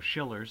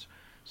shillers.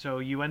 So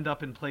you end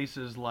up in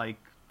places like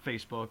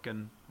Facebook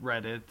and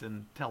Reddit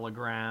and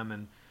Telegram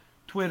and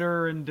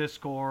Twitter and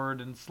Discord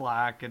and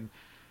Slack, and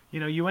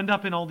you end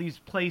up in all these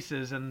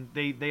places, and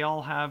they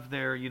all have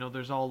their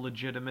there's all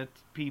legitimate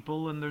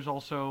people, and there's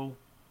also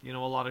a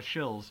lot of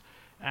shills.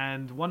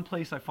 And one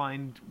place I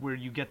find where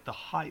you get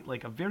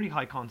a very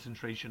high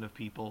concentration of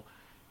people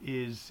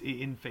is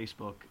in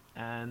Facebook.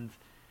 And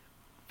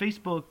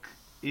Facebook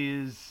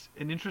is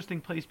an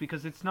interesting place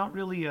because it's not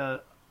really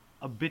a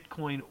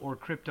Bitcoin or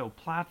crypto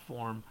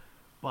platform,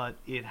 but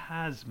it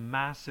has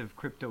massive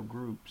crypto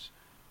groups.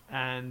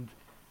 And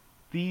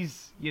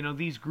these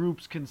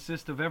groups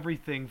consist of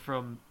everything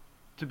from,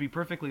 to be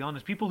perfectly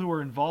honest, people who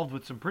are involved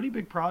with some pretty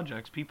big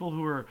projects, people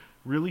who are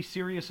really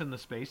serious in the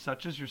space,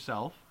 such as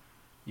yourself,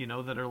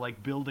 that are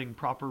like building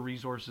proper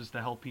resources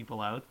to help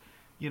people out,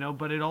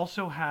 but it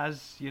also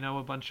has,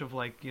 a bunch of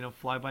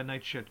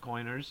fly-by-night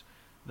shitcoiners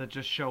that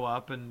just show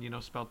up and,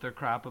 spout their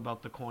crap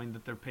about the coin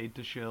that they're paid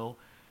to shill.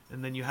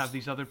 And then you have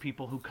these other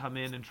people who come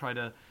in and try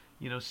to,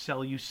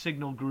 sell you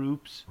signal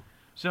groups.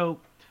 So,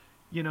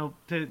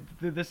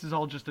 this is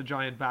all just a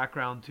giant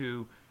background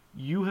to,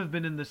 you have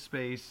been in this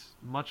space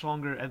much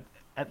longer,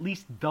 at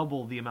least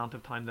double the amount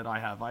of time that I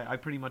have. I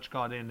pretty much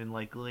got in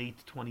late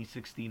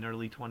 2016,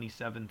 early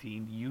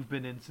 2017. You've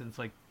been in since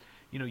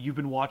you've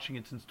been watching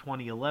it since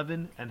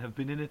 2011 and have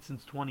been in it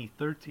since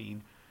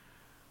 2013.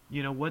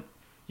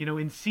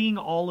 In seeing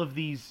all of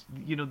these,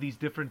 these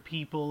different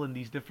people and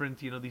these different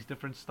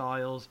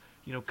styles,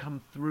 come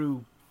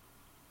through,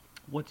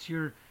 what's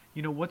your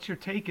what's your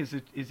take? Is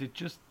it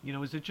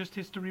just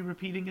history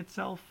repeating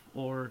itself,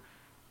 or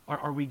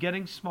are we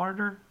getting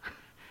smarter?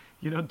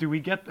 Do we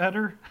get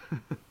better?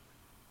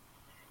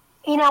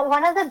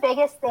 One of the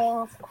biggest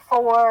things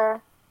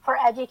for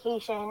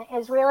education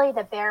is really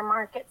the bear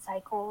market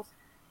cycles.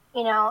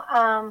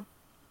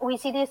 We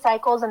see these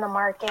cycles in the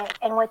market,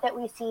 and with it,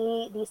 we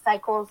see these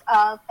cycles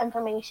of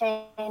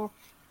information.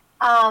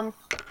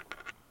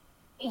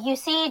 You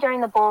see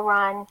during the bull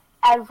run,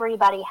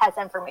 everybody has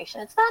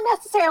information. It's not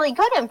necessarily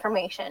good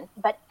information,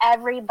 but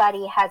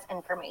everybody has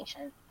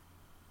information.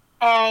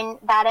 And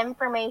that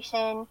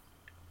information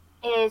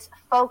is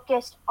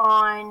focused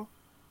on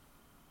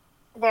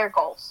their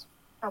goals.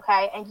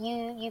 Okay. And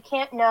you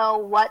can't know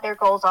what their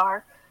goals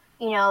are.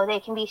 They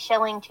can be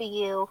shilling to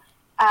you,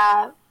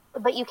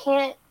 but you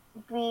can't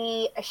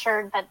be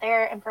assured that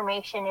their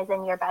information is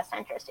in your best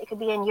interest. It could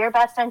be in your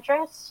best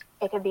interest.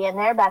 It could be in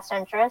their best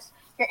interest.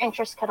 Your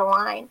interests could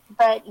align,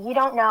 but you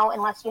don't know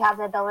unless you have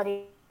the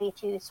ability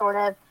to sort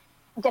of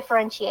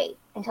differentiate,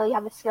 until you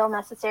have the skill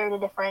necessary to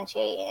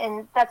differentiate.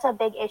 And that's a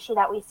big issue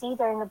that we see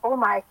during the bull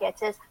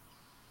markets is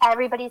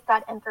everybody's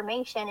got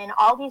information, and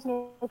all these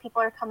new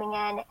people are coming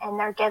in and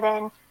they're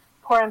given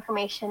poor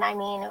information. I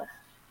mean,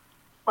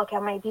 look how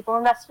many people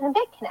invested in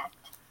BitConnect.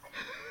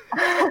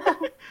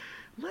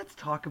 Let's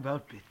talk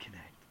about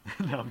BitConnect.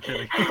 No, I'm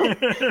kidding.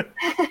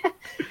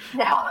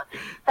 No,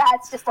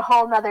 that's just a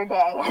whole nother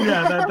day.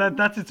 Yeah,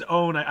 that's its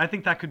own. I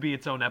think that could be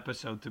its own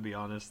episode, to be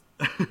honest.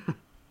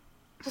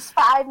 Just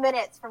 5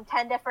 minutes from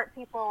 10 different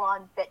people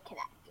on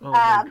BitConnect. Oh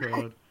my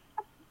god.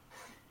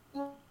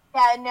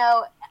 Yeah,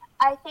 no,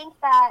 I think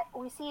that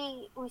we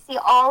see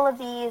all of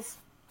these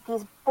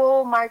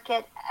bull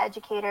market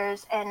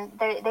educators, and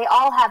they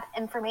all have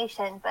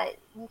information, but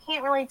you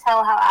can't really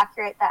tell how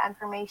accurate that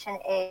information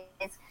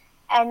is.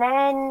 And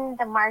then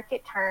the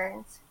market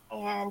turns,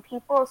 and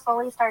people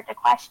slowly start to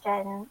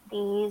question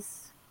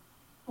these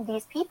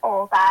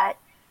people that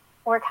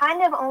were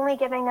kind of only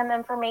giving them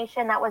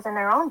information that was in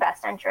their own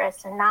best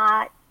interest and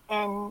not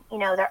in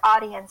their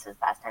audience's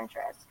best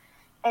interest.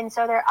 And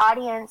so their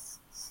audience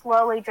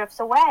slowly drifts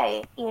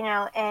away,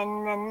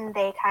 and then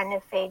they kind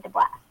of fade to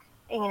black,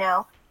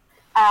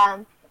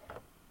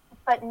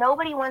 But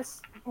nobody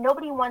wants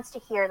to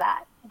hear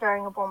that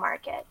during a bull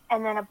market.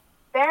 And then a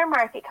bear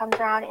market comes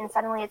around, and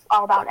suddenly it's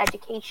all about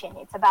education.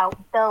 It's about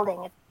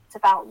building. It's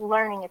about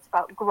learning. It's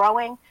about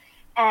growing.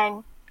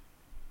 And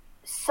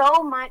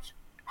so much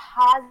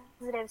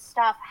positive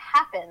stuff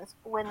happens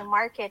when the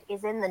market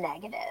is in the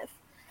negative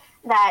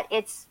that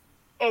it's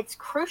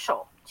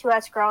crucial to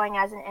us growing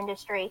as an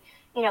industry.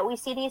 We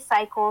see these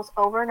cycles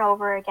over and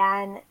over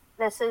again.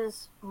 This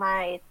is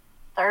my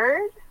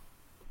third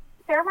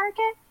bear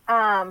market,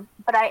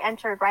 but I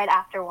entered right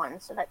after one,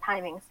 so that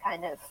timing's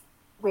kind of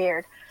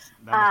weird.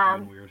 That must have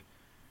been weird.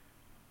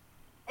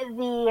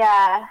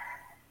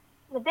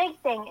 The big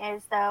thing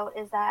is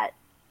that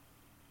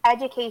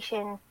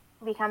education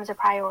becomes a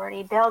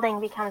priority,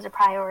 building becomes a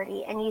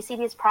priority, and you see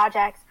these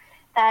projects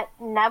that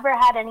never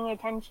had any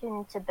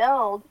attention to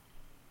build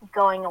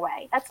going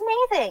away. That's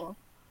amazing.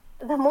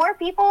 The more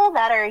people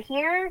that are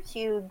here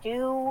to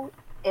do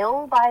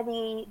ill by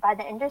the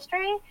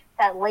industry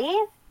that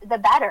leave, the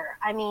better.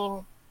 I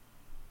mean,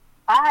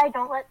 bye,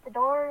 don't let the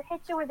door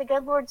hit you or the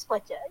good Lord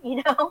split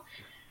you,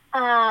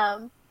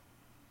 And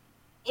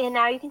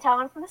now you can tell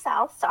I'm from the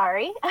South,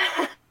 sorry.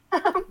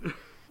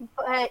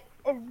 But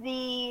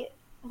the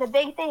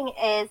big thing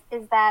is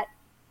that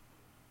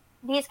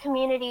these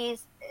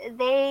communities,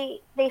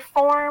 they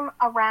form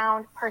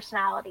around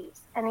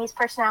personalities, and these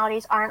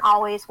personalities aren't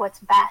always what's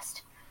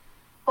best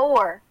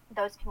for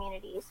those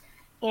communities.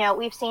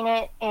 We've seen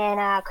it in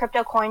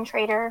Crypto Coin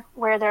Trader,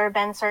 where there have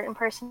been certain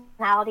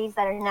personalities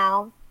that are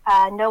now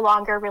no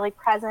longer really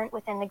present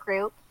within the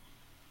group.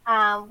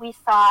 We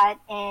saw it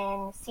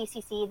in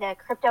CCC, the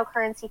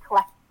Cryptocurrency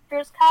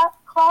Collectors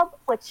Club,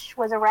 which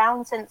was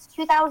around since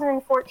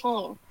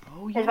 2014.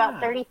 Oh, yeah. There's about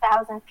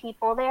 30,000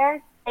 people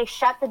there. They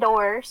shut the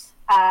doors.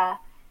 I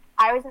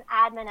was an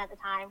admin at the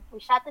time. We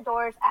shut the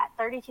doors at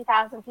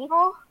 32,000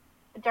 people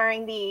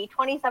during the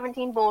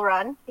 2017 bull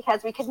run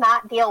because we could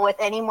not deal with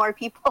any more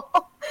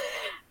people.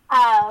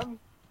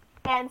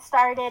 And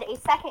started a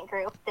second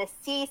group, the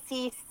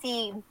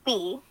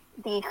CCCB,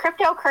 the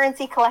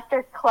Cryptocurrency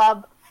Collector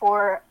Club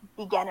for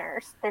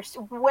Beginners. There's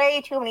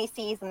way too many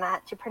C's in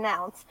that to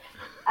pronounce.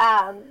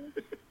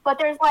 But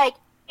there's like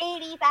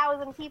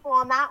 80,000 people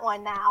on that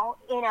one now,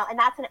 and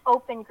that's an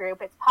open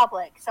group. It's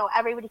public, so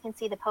everybody can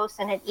see the posts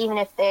in it, even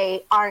if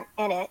they aren't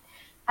in it.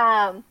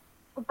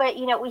 But,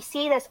 we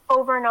see this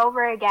over and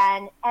over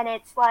again, and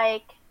it's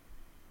like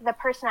the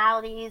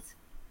personalities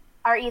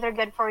are either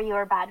good for you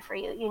or bad for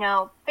you.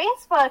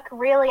 Facebook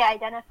really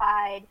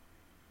identified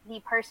the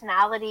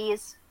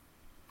personalities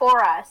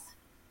for us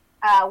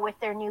with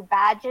their new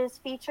badges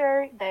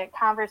feature, the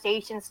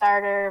conversation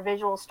starter,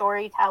 visual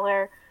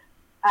storyteller.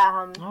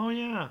 Oh,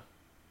 yeah.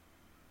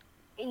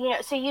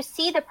 So you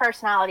see the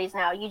personalities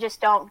now. You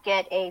just don't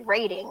get a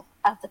rating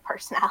of the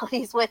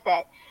personalities with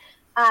it.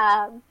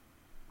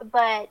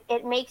 but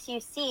it makes you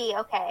see,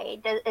 okay,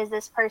 is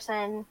this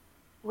person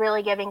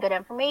really giving good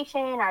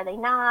information? Are they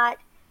not?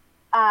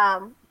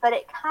 But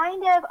it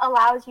kind of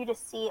allows you to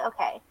see,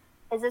 okay,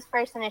 is this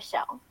person a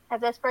shill? If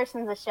this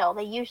person's a shill,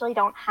 they usually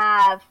don't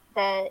have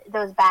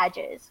those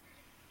badges,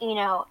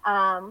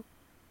 and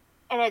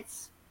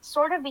it's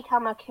sort of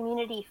become a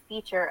community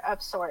feature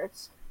of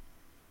sorts.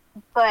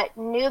 But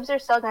noobs are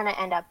still going to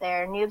end up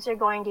there. Noobs are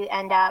going to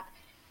end up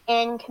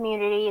in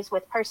communities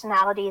with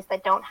personalities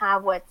that don't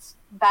have what's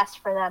best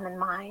for them in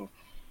mind.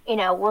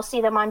 We'll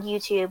see them on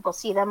YouTube, we'll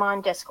see them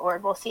on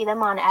Discord, we'll see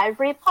them on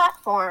every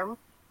platform.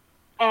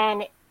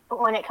 And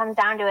when it comes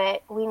down to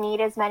it, we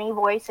need as many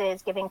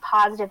voices giving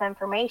positive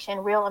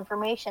information, real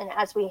information,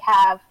 as we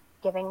have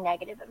giving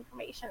negative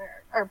information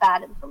or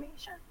bad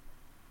information.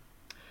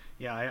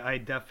 Yeah, I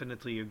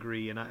definitely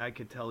agree. And I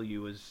could tell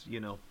you, as,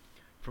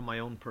 from my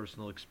own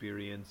personal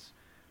experience,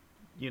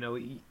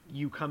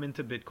 you come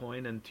into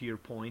Bitcoin, and to your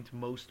point,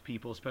 most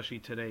people, especially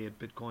today at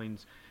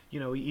Bitcoin's,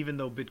 even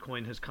though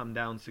Bitcoin has come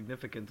down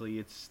significantly,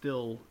 it's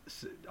still,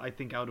 I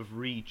think, out of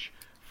reach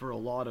for a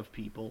lot of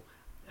people.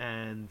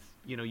 And,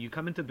 you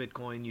come into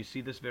Bitcoin, you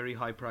see this very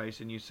high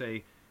price, and you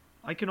say,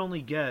 I can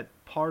only get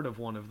part of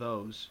one of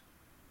those,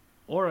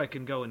 or I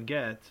can go and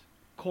get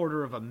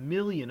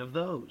 250,000 of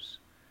those,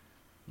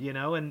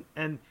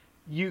 and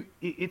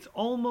it's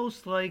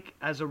almost like,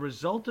 as a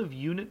result of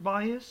unit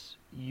bias,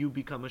 you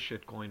become a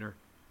shitcoiner.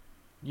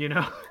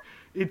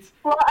 It's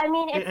well, I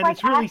mean, it's like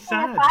it's really asking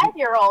sad. A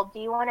 5-year-old, do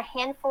you want a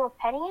handful of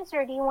pennies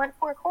or do you want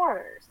 4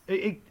 quarters?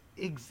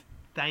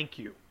 Thank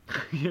you.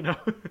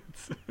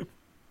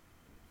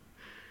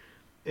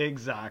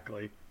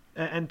 Exactly.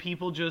 And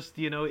people just,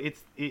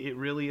 it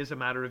really is a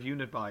matter of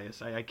unit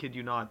bias. I kid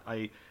you not.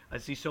 I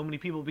see so many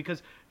people,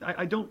 because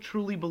I don't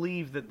truly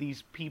believe that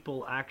these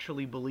people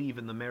actually believe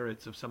in the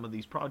merits of some of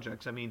these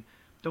projects. I mean,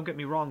 don't get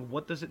me wrong,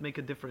 what does it make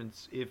a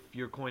difference if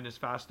your coin is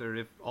faster,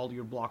 if all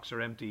your blocks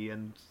are empty,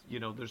 and,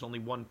 there's only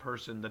one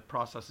person that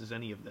processes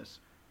any of this?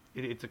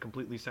 It's a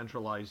completely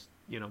centralized,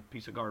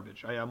 piece of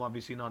garbage. I'm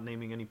obviously not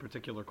naming any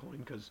particular coin,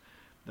 because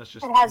that's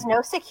just, it has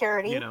no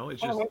security, it's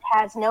just, and it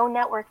has no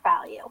network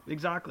value.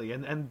 Exactly.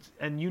 And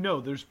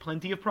there's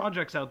plenty of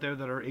projects out there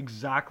that are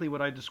exactly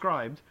what I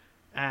described,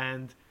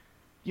 and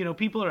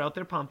people are out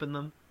there pumping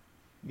them,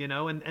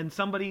 and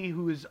somebody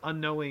who is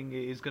unknowing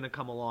is going to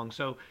come along.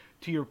 So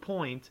to your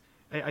point,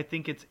 I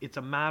think it's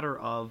a matter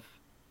of,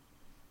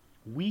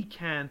 we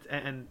can't,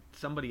 and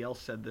somebody else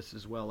said this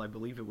as well, I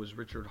believe it was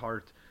Richard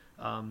Hart,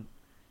 the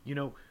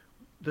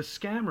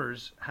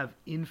scammers have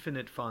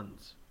infinite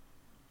funds.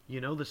 The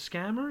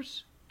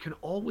scammers can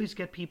always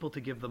get people to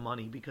give the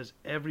money, because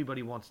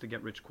everybody wants to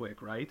get rich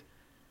quick, right?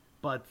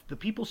 But the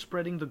people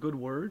spreading the good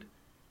word,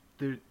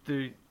 they're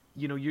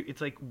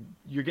it's like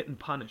you're getting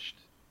punished,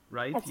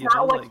 right? It's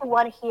not what you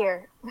want to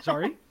hear.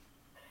 Sorry?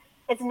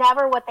 It's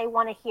never what they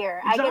want to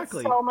hear. Exactly.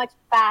 I get so much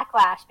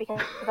backlash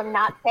because I'm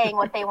not saying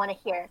what they want to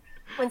hear.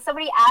 When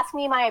somebody asks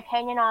me my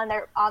opinion on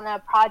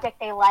the project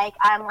they like,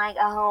 I'm like,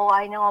 oh,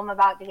 I know I'm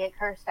about to get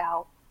cursed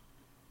out.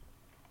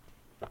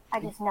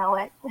 I just know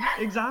it.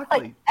 Exactly.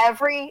 Like,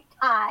 every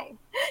time.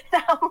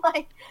 I'm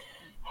like,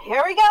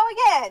 here we go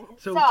again.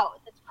 So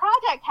this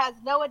project has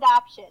no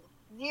adoption.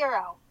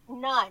 0.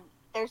 None.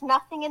 There's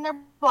nothing in their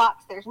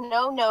blocks. There's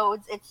no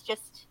nodes. It's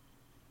just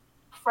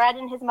Fred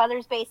in his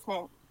mother's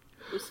basement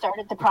who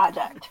started the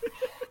project.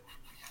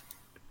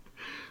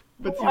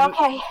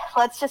 Okay,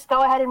 let's just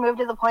go ahead and move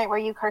to the point where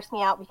you curse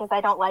me out because I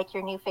don't like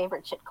your new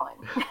favorite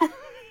shitcoin.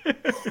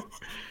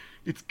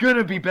 It's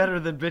gonna be better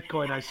than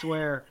Bitcoin, I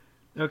swear.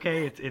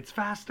 Okay, it's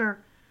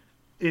faster.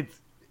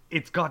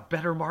 It's got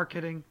better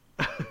marketing.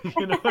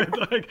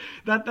 It's like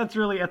that's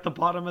really at the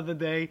bottom of the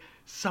day.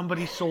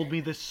 Somebody sold me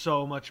this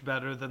so much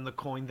better than the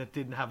coin that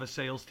didn't have a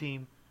sales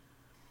team.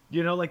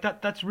 Like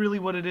that's really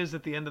what it is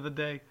at the end of the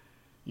day.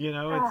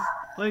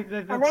 It's like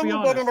let's and then be you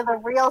honest. get into the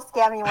real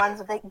scammy ones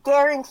with the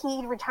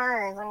guaranteed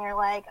returns, and you're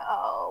like,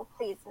 oh,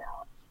 please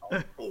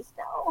no, please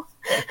no,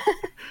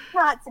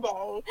 not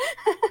today.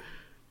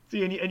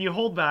 See, and you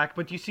hold back,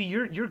 but you see,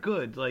 you're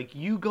good. Like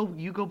you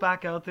go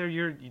back out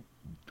there.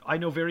 I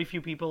know very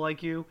few people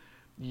like you.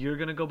 You're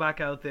gonna go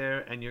back out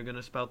there and you're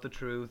gonna spout the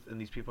truth,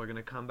 and these people are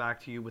gonna come back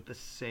to you with the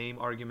same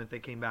argument they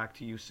came back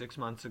to you 6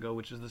 months ago,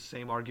 which is the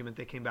same argument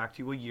they came back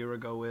to you a year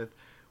ago with,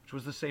 which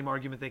was the same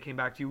argument they came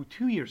back to you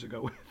 2 years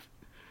ago with.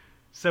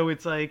 So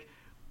it's like,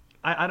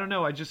 I don't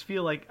know. I just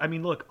feel like, I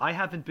mean, look, I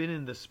haven't been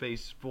in this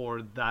space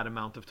for that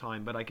amount of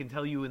time, but I can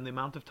tell you, in the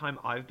amount of time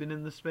I've been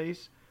in this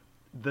space,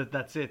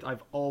 that's it.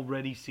 I've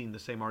already seen the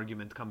same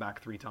argument come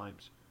back 3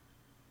 times.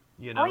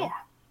 Oh yeah.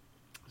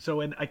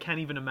 So, and I can't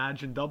even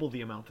imagine double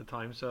the amount of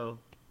time. So,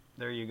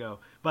 there you go.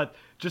 But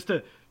just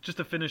to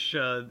finish,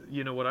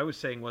 what I was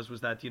saying was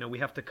that we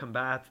have to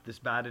combat this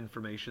bad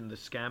information, the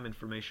scam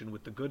information,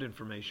 with the good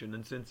information.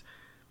 And since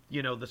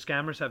the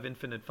scammers have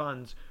infinite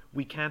funds,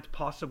 we can't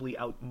possibly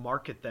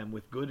outmarket them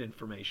with good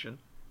information,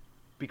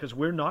 because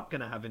we're not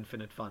going to have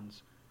infinite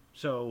funds.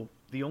 So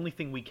the only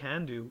thing we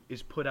can do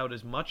is put out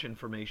as much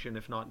information,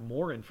 if not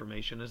more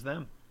information, as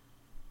them.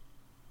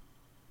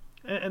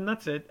 And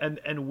that's it.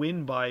 And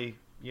win by,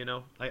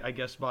 I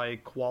guess by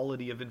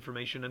quality of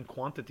information and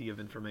quantity of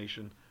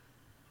information.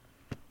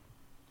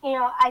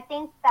 I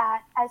think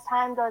that as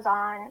time goes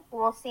on,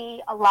 we'll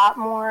see a lot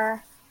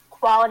more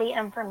quality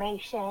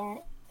information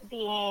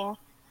being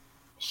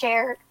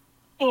shared.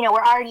 We're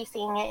already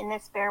seeing it in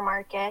this bear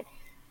market.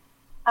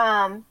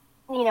 And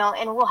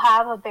we'll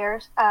have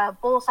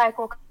bull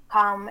cycle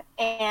come,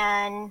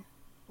 and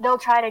they'll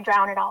try to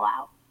drown it all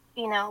out.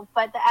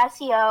 But the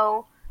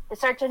SEO, the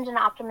search engine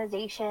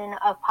optimization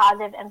of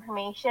positive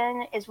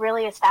information, is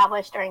really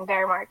established during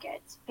bear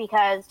markets,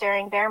 because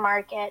during bear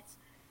markets,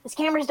 the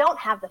scammers don't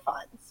have the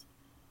funds.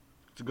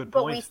 It's a good point.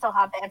 But we still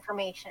have the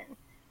information.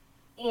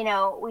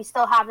 We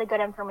still have the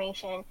good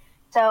information.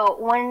 So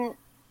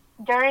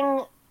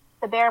during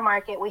the bear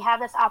market, we have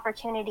this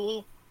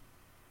opportunity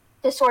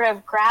to sort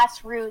of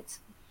grassroots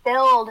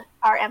build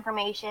our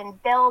information,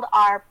 build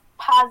our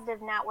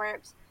positive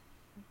networks,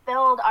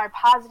 build our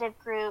positive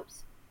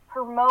groups,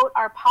 promote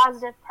our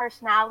positive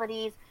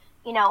personalities,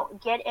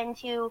 get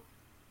into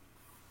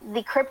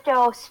the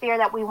crypto sphere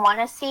that we want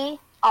to see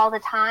all the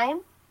time,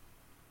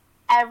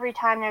 every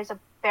time there's a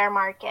bear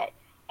market.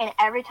 And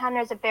every time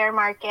there's a bear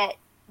market,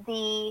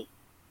 the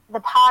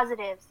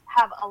positives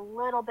have a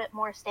little bit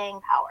more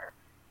staying power.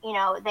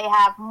 They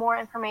have more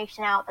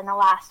information out than the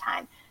last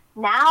time.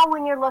 Now,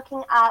 when you're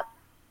looking up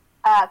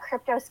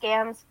crypto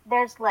scams,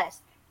 there's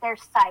lists,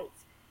 there's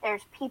sites,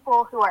 there's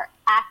people who are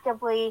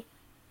actively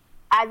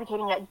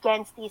advocating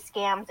against these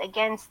scams,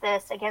 against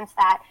this, against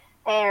that.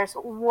 There's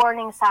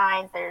warning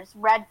signs, there's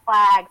red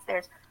flags,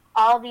 there's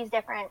all of these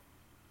different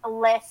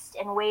lists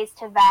and ways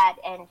to vet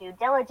and due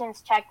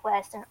diligence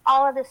checklists and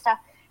all of this stuff.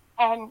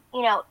 And,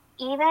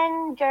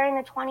 even during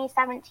the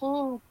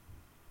 2017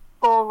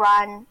 bull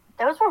run,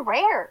 those were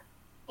rare.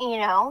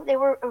 They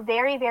were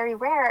very, very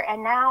rare.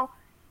 And now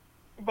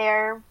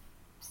they're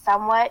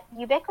somewhat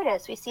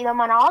ubiquitous. We see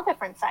them on all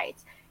different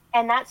sites.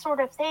 And that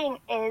sort of thing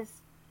is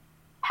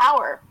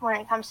power when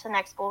it comes to the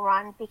next bull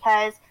run,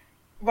 because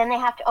then they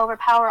have to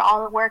overpower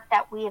all the work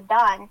that we have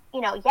done.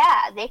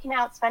 They can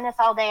outspend us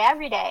all day,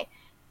 every day,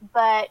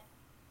 but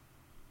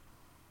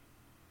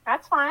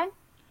that's fine.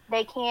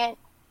 They can't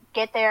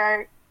get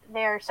their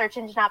search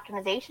engine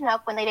optimization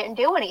up when they didn't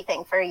do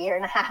anything for a year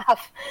and a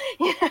half.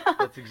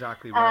 That's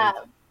exactly right.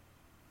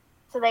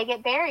 So they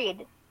get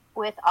buried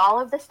with all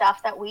of the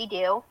stuff that we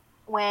do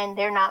when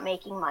they're not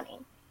making money.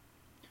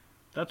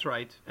 That's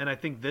right. And I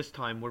think this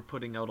time we're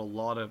putting out a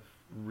lot of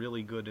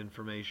really good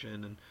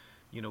information and,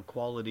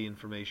 quality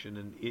information.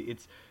 And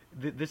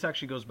this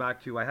actually goes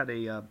back to, I had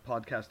a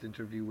podcast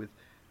interview with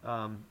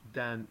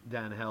Dan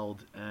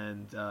Held,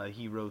 and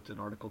he wrote an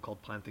article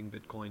called Planting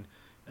Bitcoin.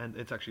 And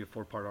it's actually a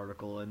 4-part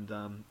article. And,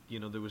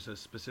 there was a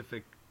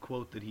specific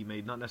quote that he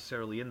made, not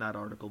necessarily in that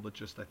article, but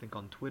just I think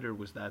on Twitter,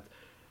 was that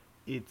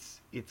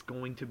it's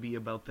going to be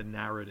about the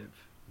narrative,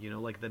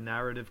 like the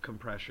narrative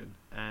compression,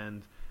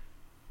 and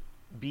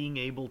being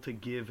able to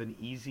give an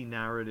easy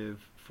narrative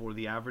for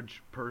the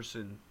average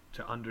person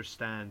to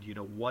understand,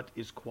 what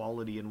is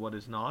quality and what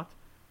is not,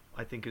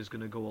 I think is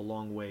going to go a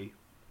long way.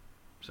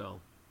 So,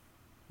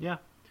 yeah,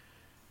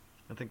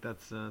 I think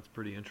that's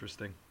pretty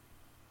interesting.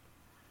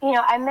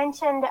 I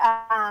mentioned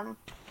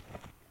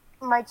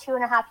my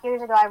 2.5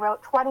 years ago, I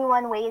wrote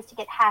 21 ways to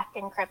get hacked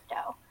in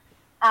crypto.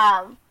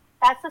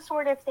 That's the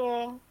sort of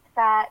thing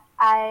that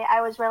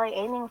I was really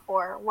aiming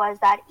for, was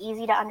that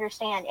easy to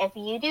understand. If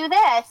you do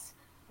this,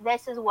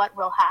 this is what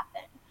will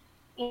happen.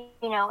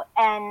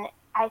 And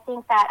I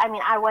think that,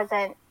 I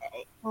wasn't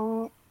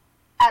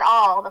at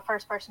all the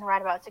first person to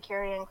write about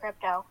security in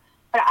crypto,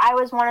 but I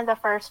was one of the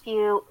first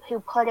few who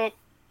put it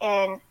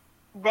in,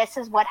 this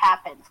is what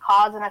happens,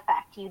 cause and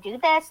effect. You do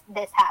this,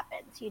 this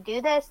happens. You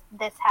do this,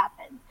 this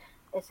happens.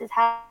 This is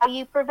how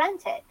you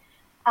prevent it.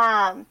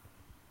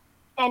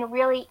 And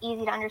really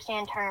easy to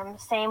understand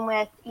terms. Same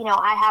with,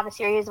 I have a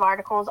series of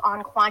articles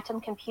on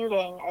quantum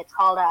computing. It's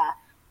called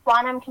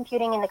Quantum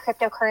Computing in the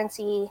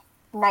Cryptocurrency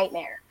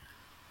Nightmare,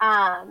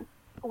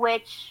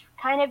 which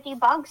kind of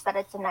debunks that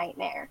it's a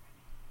nightmare.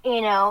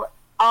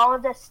 All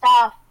of this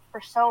stuff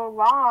for so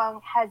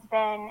long has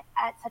been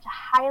at such a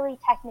highly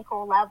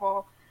technical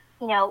level.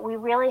 We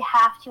really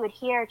have to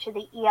adhere to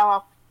the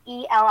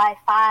ELI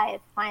 5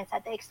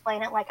 mindset. They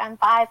explain it like I'm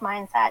 5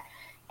 mindset,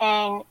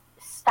 and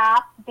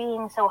stop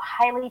being so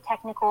highly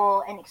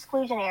technical and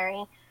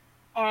exclusionary,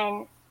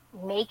 and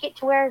make it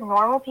to where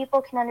normal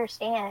people can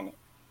understand.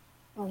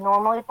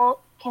 Normal people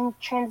can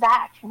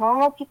transact.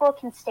 Normal people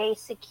can stay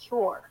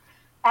secure.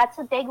 That's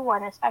a big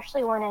one,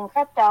 especially when in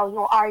crypto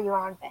you are your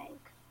own bank.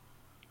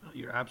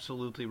 You're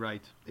absolutely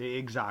right.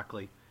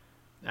 Exactly.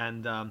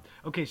 And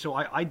okay, so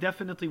I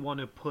definitely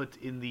want to put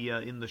in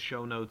the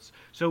show notes.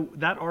 So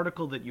that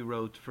article that you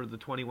wrote for the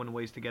 21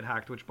 ways to get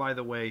hacked, which, by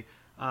the way,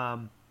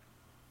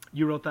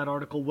 you wrote that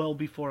article well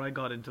before I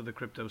got into the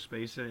crypto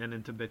space and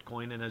into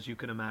Bitcoin. And as you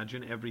can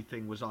imagine,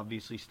 everything was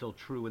obviously still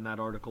true in that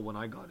article when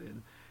I got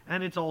in,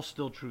 and it's all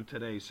still true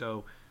today.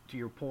 So to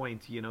your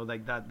point,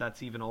 like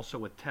that's even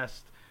also a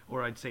test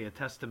or I'd say a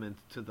testament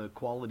to the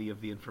quality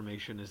of the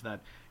information, is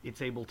that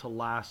it's able to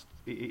last.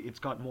 It's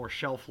got more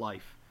shelf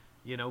life.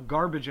 You know,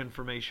 garbage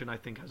information I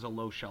think has a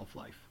low shelf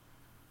life.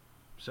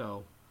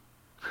 So,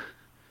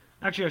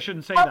 actually, I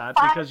shouldn't say that,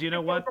 because you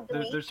know what?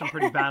 There's some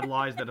pretty bad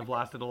lies that have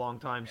lasted a long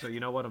time. So you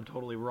know what? I'm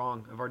totally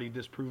wrong. I've already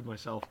disproved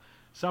myself.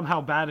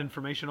 Somehow, bad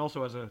information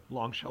also has a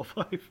long shelf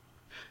life.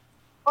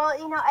 Well,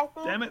 you know, I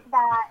think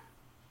that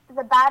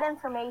the bad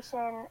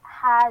information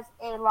has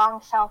a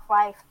long shelf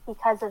life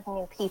because of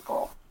new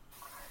people,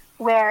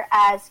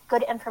 whereas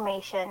good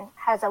information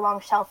has a long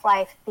shelf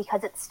life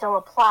because it still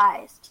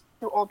applies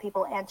to old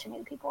people and to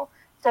new people.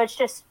 So it's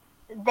just,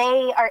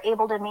 they are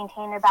able to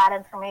maintain their bad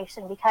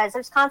information because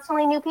there's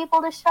constantly new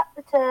people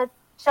to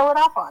show it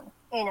off on,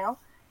 you know?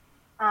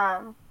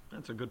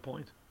 That's a good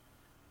point.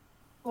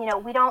 You know,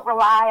 we don't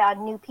rely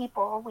on new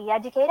people. We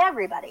educate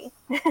everybody.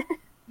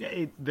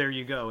 Yeah, there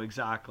you go.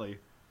 Exactly.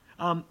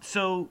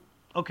 So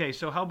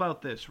how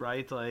about this,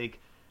 right? Like,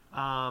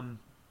 so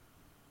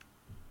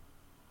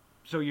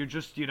you're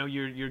just, you know,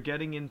 you're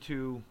getting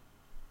into,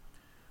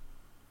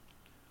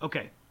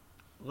 okay,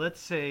 let's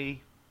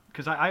say,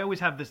 because I always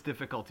have this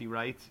difficulty,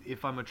 right?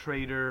 If I'm a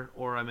trader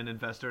or I'm an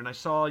investor, and I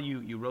saw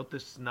you wrote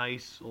this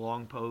nice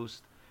long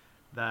post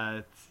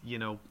that, you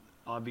know,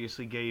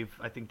 obviously gave,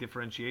 I think,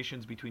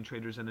 differentiations between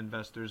traders and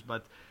investors,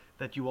 but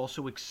that you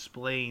also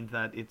explained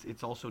that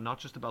it's also not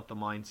just about the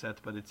mindset,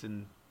 but it's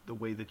in the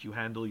way that you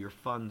handle your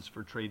funds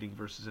for trading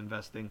versus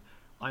investing.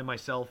 I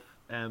myself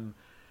am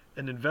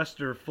an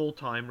investor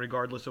full-time,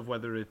 regardless of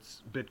whether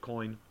it's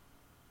Bitcoin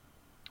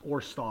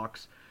or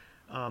stocks,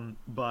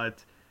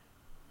 but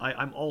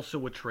I'm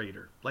also a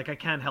trader. Like, I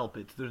can't help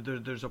it.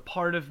 There's a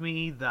part of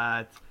me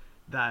that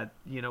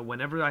you know,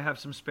 whenever I have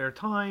some spare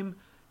time,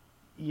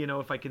 you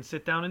know, if I can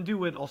sit down and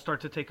do it, I'll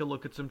start to take a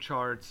look at some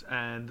charts,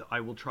 and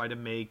I will try to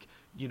make,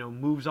 you know,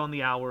 moves on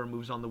the hour,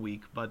 moves on the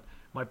week. But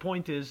my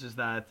point is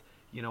that,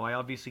 you know, I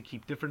obviously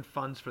keep different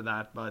funds for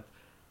that, but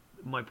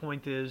my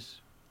point is,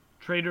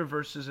 trader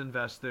versus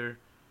investor,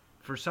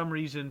 for some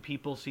reason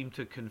people seem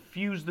to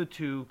confuse the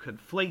two,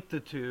 conflate the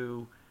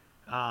two,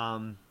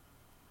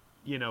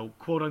 you know,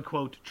 quote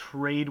unquote,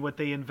 trade what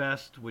they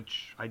invest,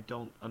 which I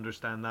don't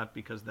understand that,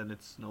 because then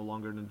it's no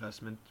longer an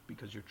investment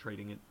because you're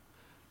trading it.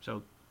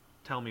 So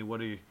tell me,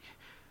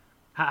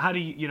 how do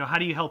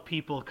you help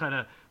people kind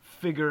of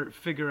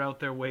figure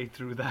out their way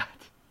through that?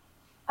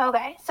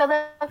 Okay, so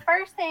the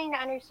first thing to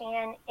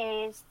understand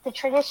is the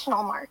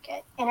traditional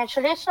market. In a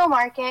traditional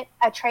market,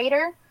 a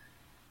trader,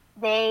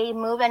 they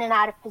move in and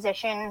out of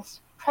positions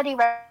pretty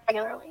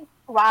regularly,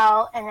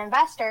 while an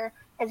investor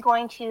is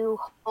going to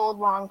hold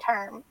long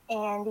term.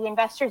 And the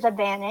investor's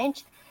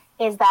advantage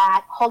is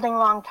that holding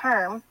long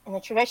term in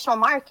the traditional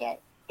market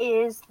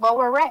is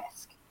lower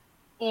risk,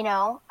 you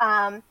know,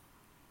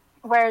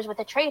 whereas with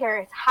a trader,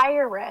 it's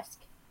higher risk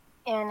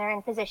and they're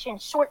in position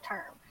short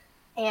term.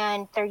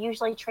 And they're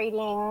usually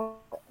trading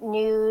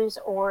news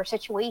or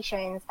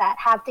situations that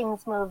have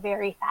things move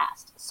very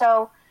fast.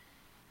 So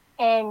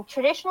in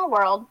traditional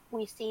world,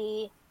 we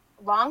see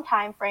long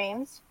time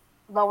frames,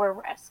 lower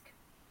risk.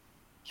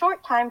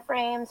 Short time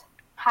frames,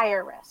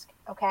 higher risk.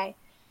 Okay,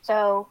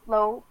 so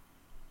low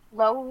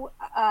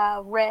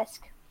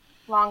risk,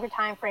 longer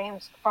time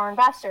frames for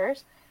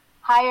investors,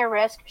 higher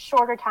risk,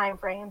 shorter time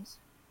frames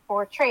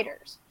for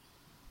traders.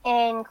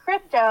 In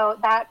crypto,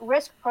 that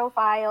risk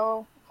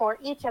profile for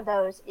each of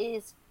those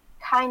is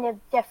kind of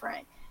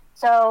different.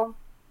 So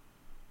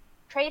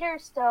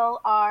traders still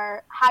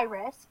are high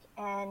risk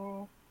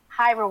and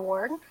high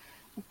reward,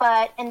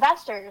 but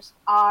investors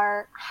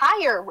are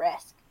higher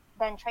risk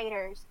than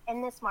traders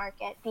in this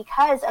market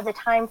because of the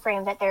time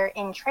frame that they're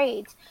in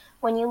trades.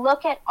 When you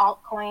look at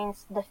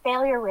altcoins, the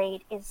failure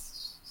rate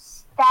is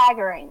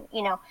staggering.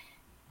 You know,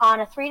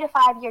 on a 3 to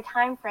 5 year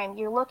time frame,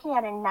 you're looking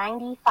at a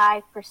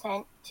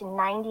 95% to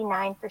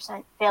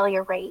 99%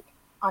 failure rate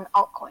on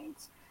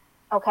altcoins.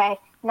 Okay,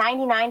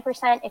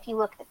 99% if you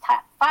look at the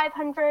top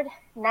 500,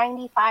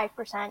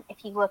 95%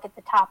 if you look at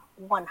the top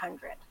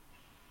 100.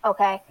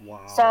 Okay,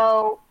 wow.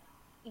 So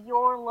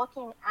you're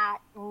looking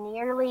at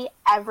nearly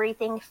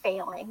everything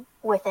failing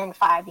within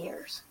 5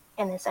 years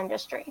in this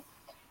industry.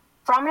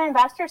 From an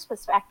investor's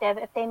perspective,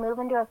 if they move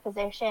into a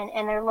position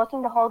and they're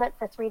looking to hold it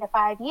for 3 to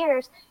 5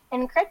 years,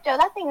 in crypto,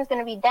 that thing is going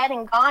to be dead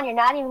and gone. You're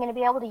not even going to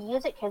be able to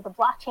use it because the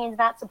blockchain's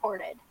not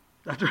supported.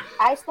 That's right.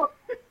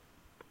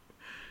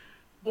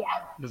 Yeah.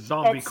 The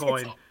zombie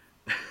coin.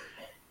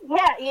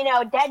 Yeah, you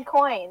know, dead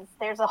coins.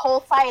 There's a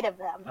whole site of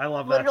them. I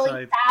love literally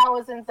that site.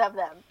 Thousands of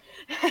them.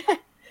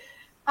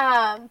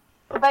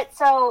 But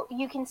so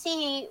you can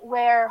see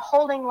where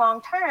holding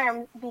long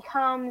term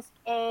becomes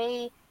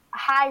a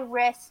higher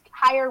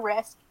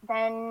risk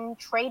than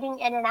trading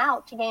in and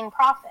out to gain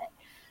profit.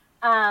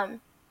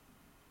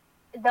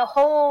 The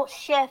whole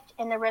shift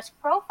in the risk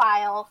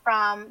profile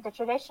from the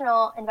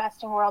traditional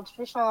investing world,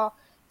 traditional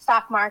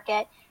stock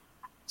market,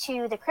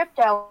 to the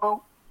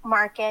crypto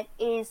market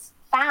is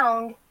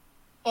found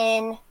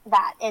in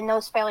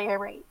those failure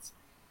rates.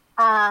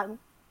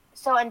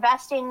 So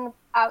investing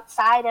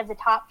outside of the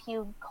top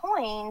few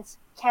coins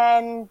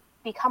can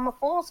become a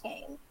fool's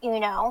game,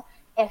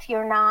 if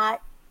you're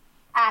not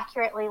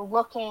accurately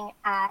looking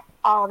at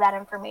all of that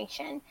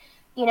information.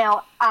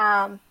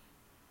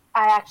 I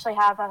actually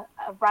have a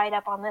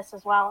write-up on this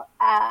as well.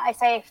 I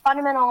say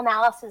fundamental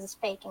analysis is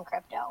fake in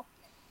crypto,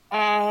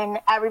 and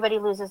everybody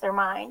loses their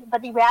mind.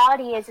 But the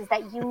reality is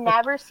that you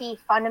never see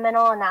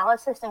fundamental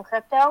analysis in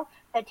crypto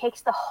that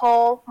takes the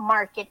whole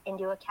market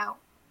into account.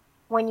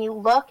 When you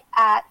look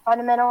at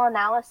fundamental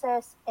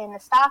analysis in the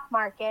stock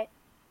market,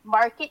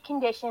 market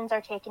conditions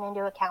are taken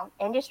into account.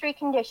 Industry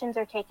conditions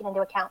are taken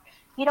into account.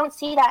 You don't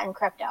see that in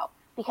crypto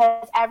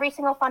because every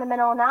single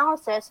fundamental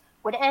analysis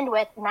would end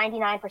with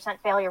 99%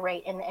 failure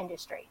rate in the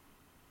industry.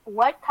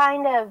 What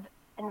kind of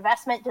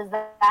investment does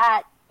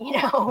that,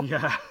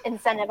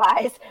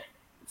 incentivize?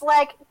 It's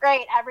like,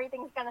 great,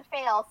 everything's going to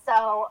fail.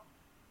 So,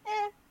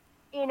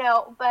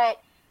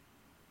 but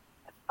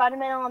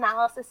fundamental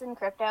analysis in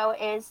crypto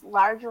is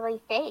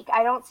largely fake.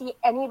 I don't see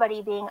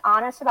anybody being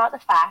honest about the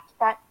fact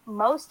that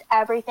most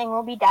everything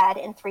will be dead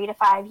in 3 to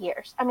 5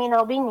 years. I mean,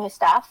 there'll be new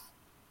stuff,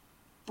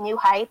 new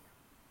hype,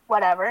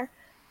 whatever.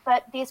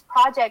 But these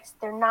projects,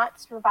 they're not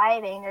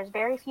surviving. There's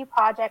very few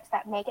projects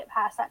that make it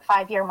past that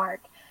 5-year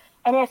mark.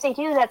 And if they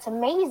do, that's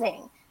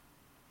amazing.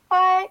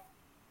 But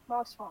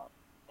most won't.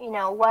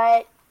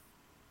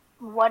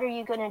 What are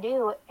you going to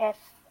do if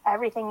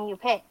everything you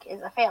pick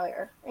is a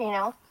failure,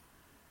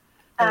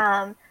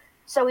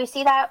 So we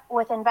see that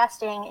with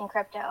investing in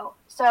crypto.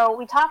 So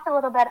we talked a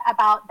little bit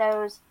about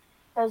those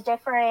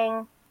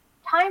differing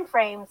time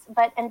frames,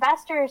 but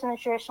investors in the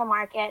traditional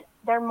market,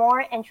 they're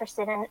more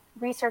interested in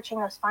researching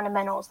those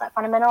fundamentals, that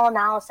fundamental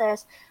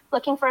analysis,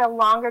 looking for a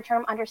longer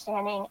term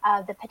understanding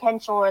of the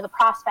potential or the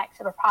prospects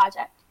of a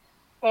project.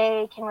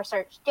 They can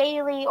research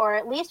daily or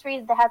at least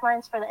read the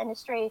headlines for the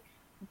industry,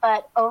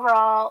 but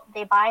overall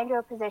they buy into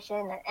a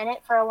position, they're in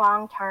it for a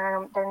long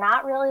term. They're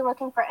not really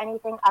looking for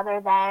anything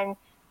other than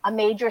a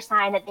major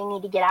sign that they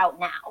need to get out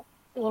now,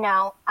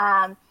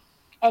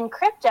 and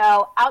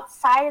crypto,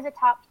 outside of the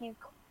top few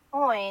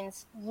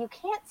coins, you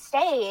can't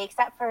stay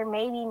except for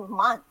maybe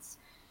months.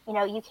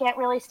 You can't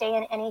really stay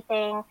in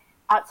anything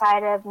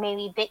outside of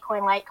maybe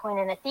Bitcoin,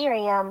 Litecoin, and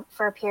Ethereum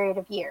for a period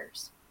of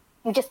years.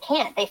 You just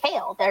can't. They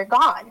fail. They're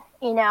gone.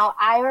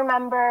 I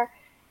remember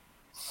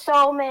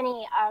so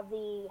many of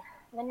the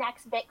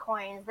next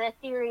Bitcoins, the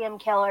Ethereum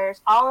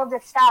killers, all of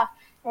this stuff.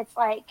 It's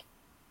like,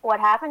 what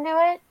happened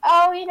to it?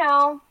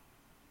 Oh,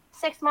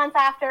 6 months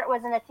after it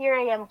was an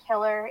Ethereum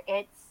killer,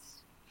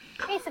 it's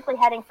basically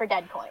heading for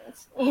dead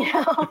coins,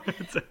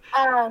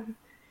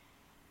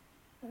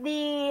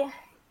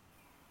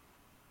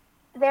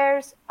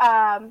 There's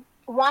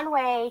one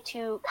way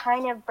to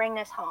kind of bring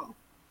this home.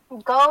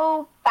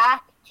 Go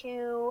back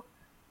to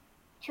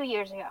 2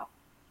 years ago.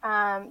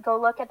 Go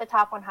look at the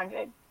top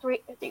 100.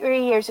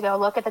 3 years ago,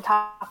 look at the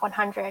top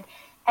 100,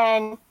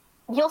 and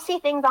you'll see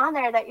things on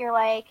there that you're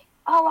like,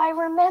 oh, I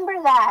remember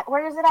that.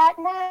 Where is it at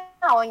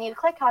now? And you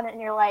click on it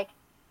and you're like,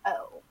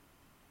 oh.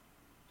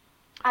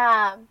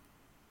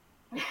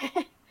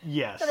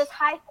 Yes. So this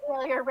high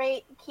failure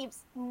rate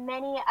keeps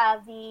many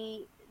of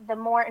the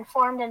more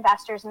informed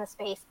investors in the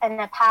space in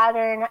a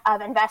pattern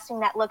of investing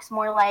that looks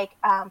more like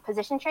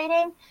position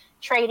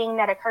trading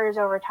that occurs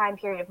over a time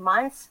period of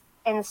months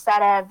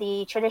instead of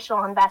the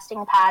traditional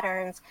investing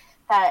patterns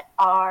that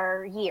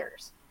are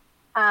years.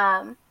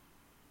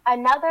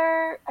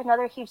 Another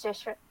huge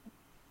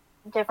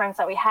difference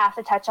that we have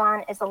to touch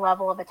on is the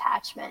level of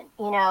attachment.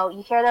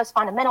 You hear those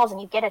fundamentals and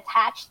you get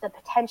attached to the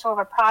potential of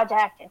a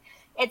project and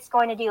it's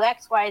going to do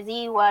X, Y,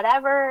 Z,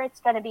 whatever. It's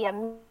going to be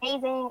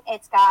amazing.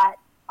 It's got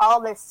all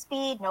this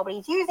speed.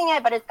 Nobody's using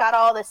it, but it's got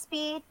all this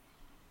speed.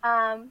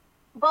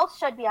 Both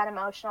should be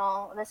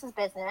unemotional. This is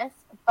business,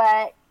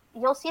 but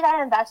you'll see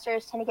that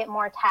investors tend to get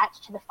more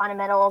attached to the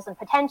fundamentals and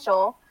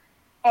potential,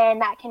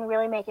 and that can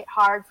really make it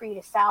hard for you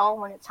to sell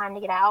when it's time to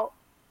get out.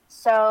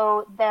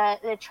 So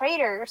the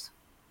traders,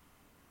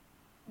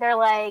 they're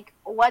like,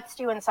 what's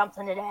doing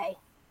something today?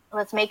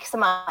 Let's make some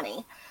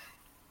money.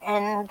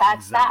 And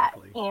that's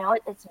exactly that.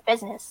 It's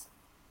business.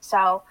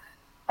 So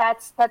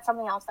that's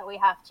something else that we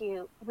have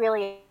to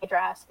really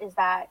address, is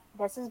that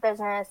this is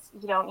business.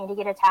 You don't need to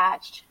get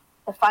attached.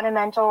 The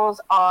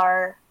fundamentals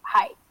are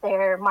hype.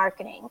 They're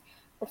marketing.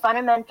 The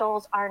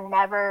fundamentals are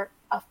never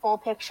a full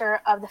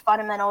picture of the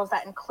fundamentals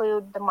that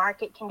include the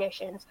market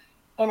conditions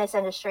in this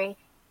industry.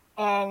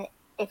 And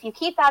if you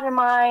keep that in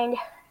mind,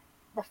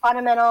 the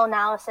fundamental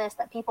analysis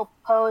that people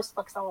post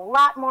looks a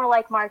lot more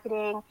like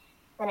marketing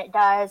than it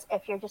does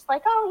if you're just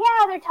like, oh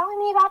yeah, they're telling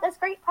me about this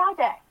great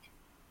project.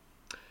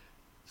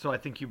 So I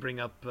think you bring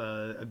up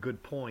a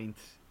good point.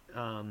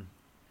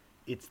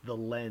 It's the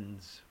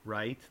lens,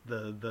 right?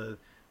 The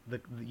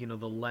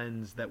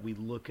lens that we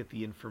look at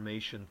the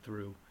information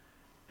through,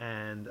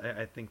 and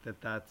I think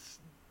that's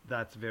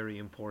very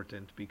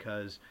important,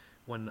 because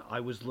when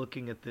I was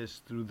looking at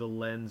this through the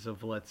lens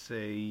of, let's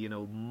say,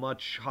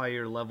 much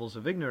higher levels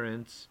of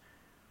ignorance,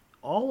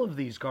 all of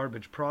these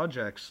garbage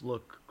projects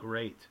look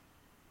great.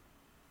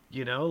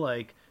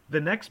 Like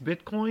the next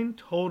Bitcoin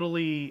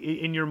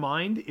totally in your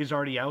mind is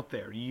already out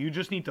there. You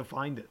just need to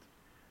find it.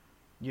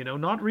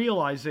 not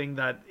realizing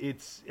that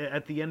it's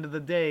at the end of the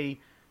day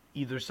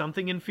either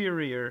something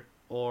inferior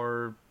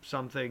or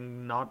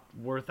something not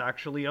worth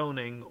actually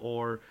owning,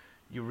 or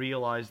you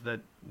realize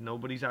that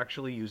nobody's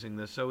actually using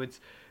this. So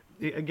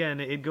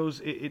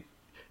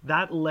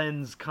that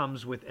lens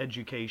comes with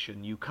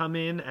education. You come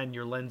in and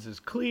your lens is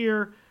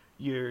clear,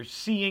 you're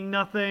seeing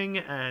nothing,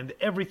 and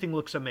everything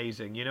looks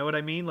amazing. You know what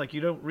I mean? Like,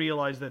 you don't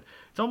realize that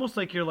it's almost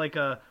like you're like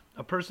a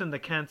person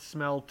that can't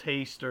smell,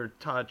 taste, or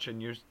touch,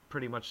 and you're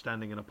pretty much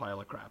standing in a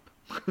pile of crap.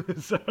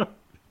 So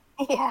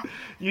Yeah.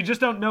 you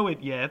just don't know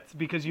it yet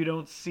because you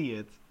don't see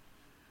it.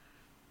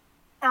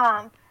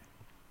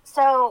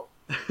 So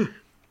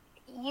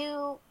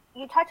you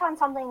touch on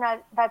something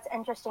that's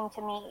interesting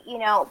to me.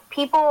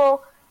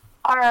 People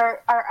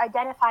are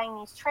identifying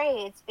these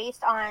trades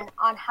based on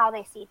how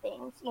they see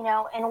things,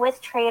 and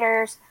with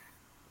traders,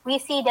 we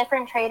see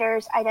different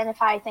traders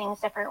identify things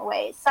different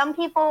ways. Some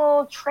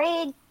people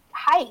trade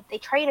hype, they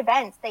trade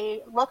events,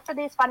 they look for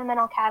these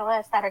fundamental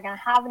catalysts that are going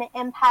to have an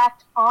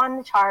impact on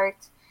the chart,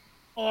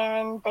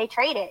 and they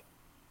trade it,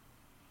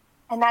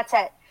 and that's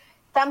it.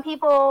 Some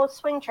people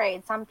swing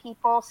trade, some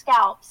people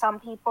scalp, some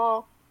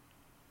people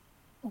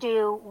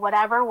do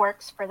whatever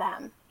works for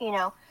them,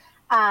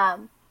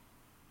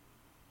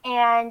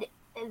 and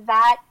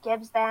that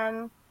gives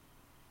them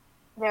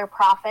their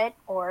profit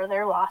or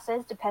their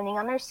losses depending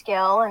on their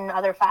skill and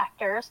other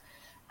factors.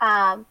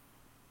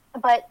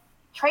 But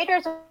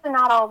traders are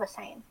not all the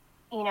same.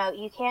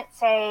 You can't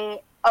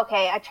say,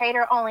 okay, a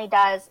trader only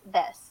does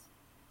this.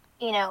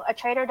 A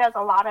trader does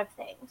a lot of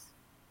things.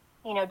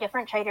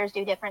 Different traders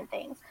do different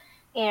things.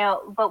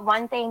 But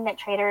one thing that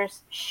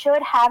traders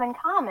should have in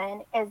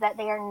common is that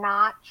they are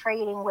not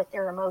trading with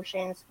their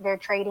emotions. They're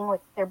trading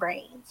with their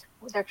brains.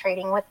 They're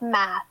trading with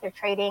math. They're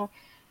trading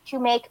to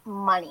make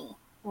money,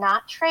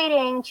 not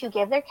trading to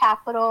give their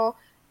capital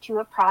to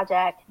a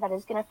project that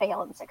is going to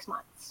fail in 6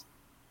 months.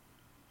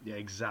 Yeah,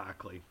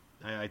 exactly.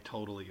 I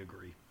totally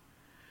agree.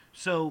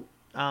 So,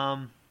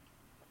 I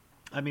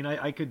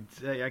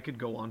could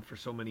go on for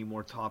so many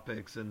more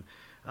topics, and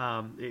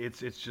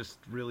it's just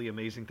really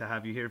amazing to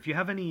have you here. If you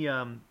have any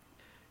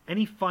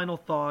final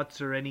thoughts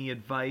or any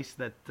advice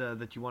that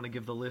you want to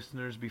give the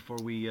listeners before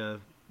we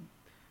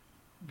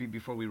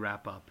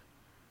wrap up.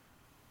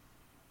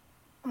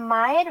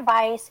 My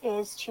advice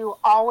is to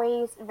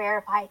always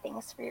verify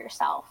things for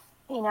yourself.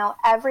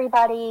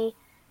 Everybody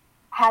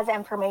has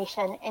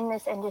information in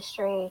this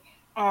industry,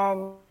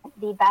 and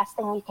the best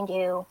thing you can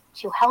do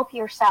to help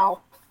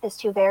yourself is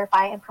to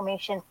verify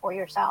information for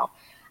yourself.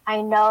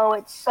 I know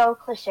it's so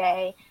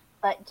cliche,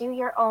 but do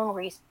your own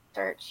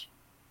research.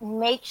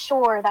 Make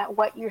sure that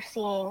what you're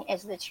seeing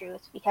is the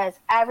truth, because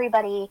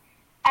everybody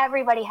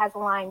has a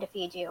line to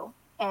feed you.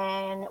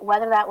 And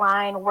whether that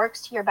line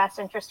works to your best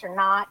interest or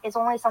not is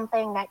only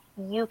something that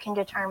you can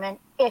determine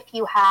if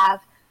you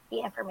have the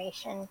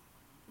information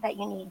that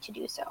you need to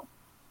do so.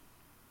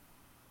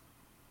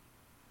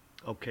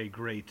 Okay,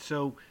 great.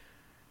 So,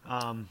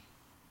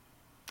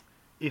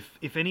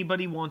 if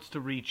anybody wants to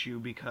reach you,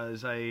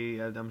 because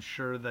I'm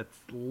sure that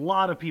a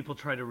lot of people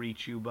try to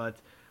reach you, but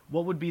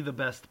what would be the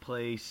best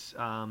place?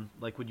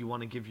 Would you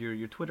want to give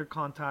your Twitter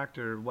contact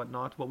or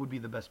whatnot? What would be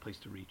the best place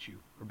to reach you,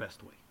 or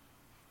best way?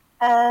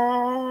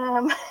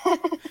 I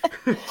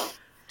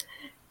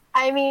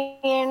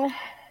mean,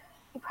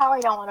 you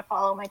probably don't want to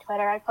follow my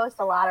Twitter. I post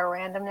a lot of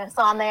randomness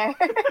on there.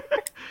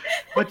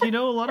 But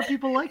a lot of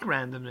people like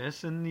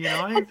randomness, and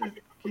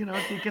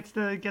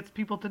it gets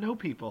people to know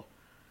people.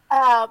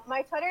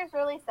 My Twitter is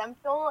really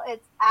simple.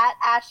 It's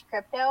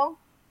 @AshCrypto.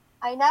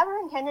 I never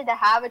intended to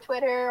have a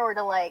Twitter or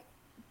to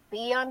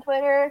be on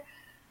Twitter,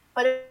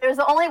 but it was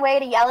the only way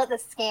to yell at the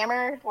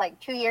scammer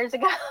 2 years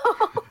ago.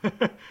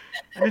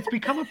 And it's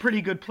become a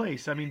pretty good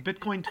place. I mean,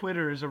 Bitcoin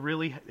Twitter is a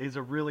really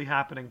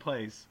happening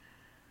place.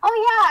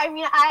 Oh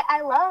yeah,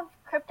 I love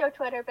crypto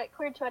Twitter,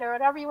 Bitcoin Twitter,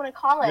 whatever you want to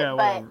call it. Yeah,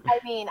 but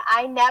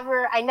I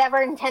never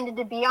intended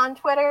to be on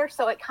Twitter,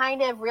 so it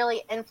kind of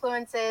really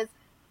influences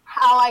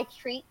how I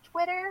treat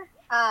Twitter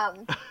as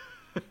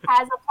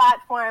a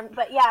platform.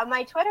 But yeah,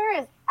 my Twitter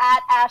is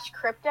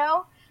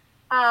 @AshCrypto.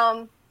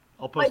 I'll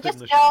post it in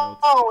the show notes.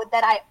 Just know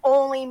that I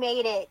only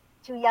made it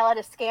to yell at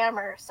a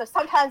scammer, so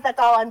sometimes that's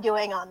all I'm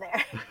doing on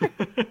there.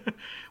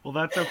 Well,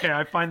 that's okay.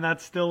 I find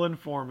that still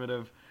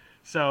informative.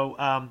 So,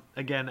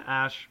 again,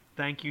 Ash,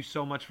 thank you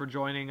so much for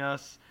joining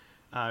us.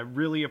 I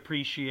really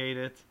appreciate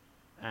it,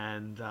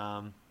 and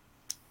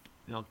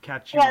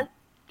catch you next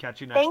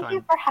time. Thank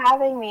you for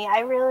having me.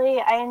 I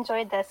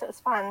enjoyed this. It was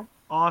fun.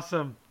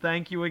 Awesome.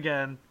 Thank you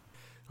again.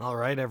 All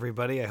right,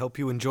 everybody. I hope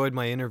you enjoyed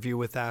my interview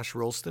with Ash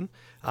Rolston.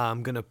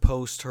 I'm going to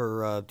post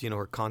her,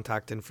 her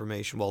contact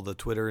information, the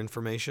Twitter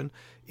information,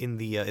 in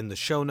the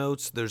show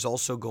notes. There's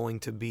also going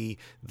to be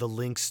the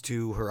links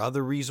to her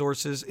other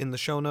resources in the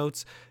show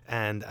notes.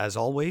 And as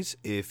always,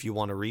 if you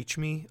want to reach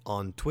me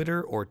on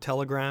Twitter or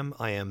Telegram,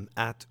 I am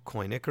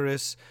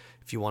 @CoinIcarus.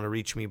 If you want to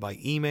reach me by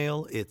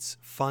email, it's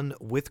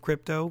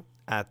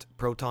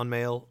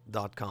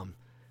funwithcrypto@protonmail.com.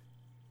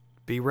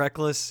 Be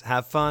reckless,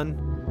 have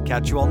fun.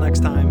 Catch you all next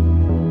time.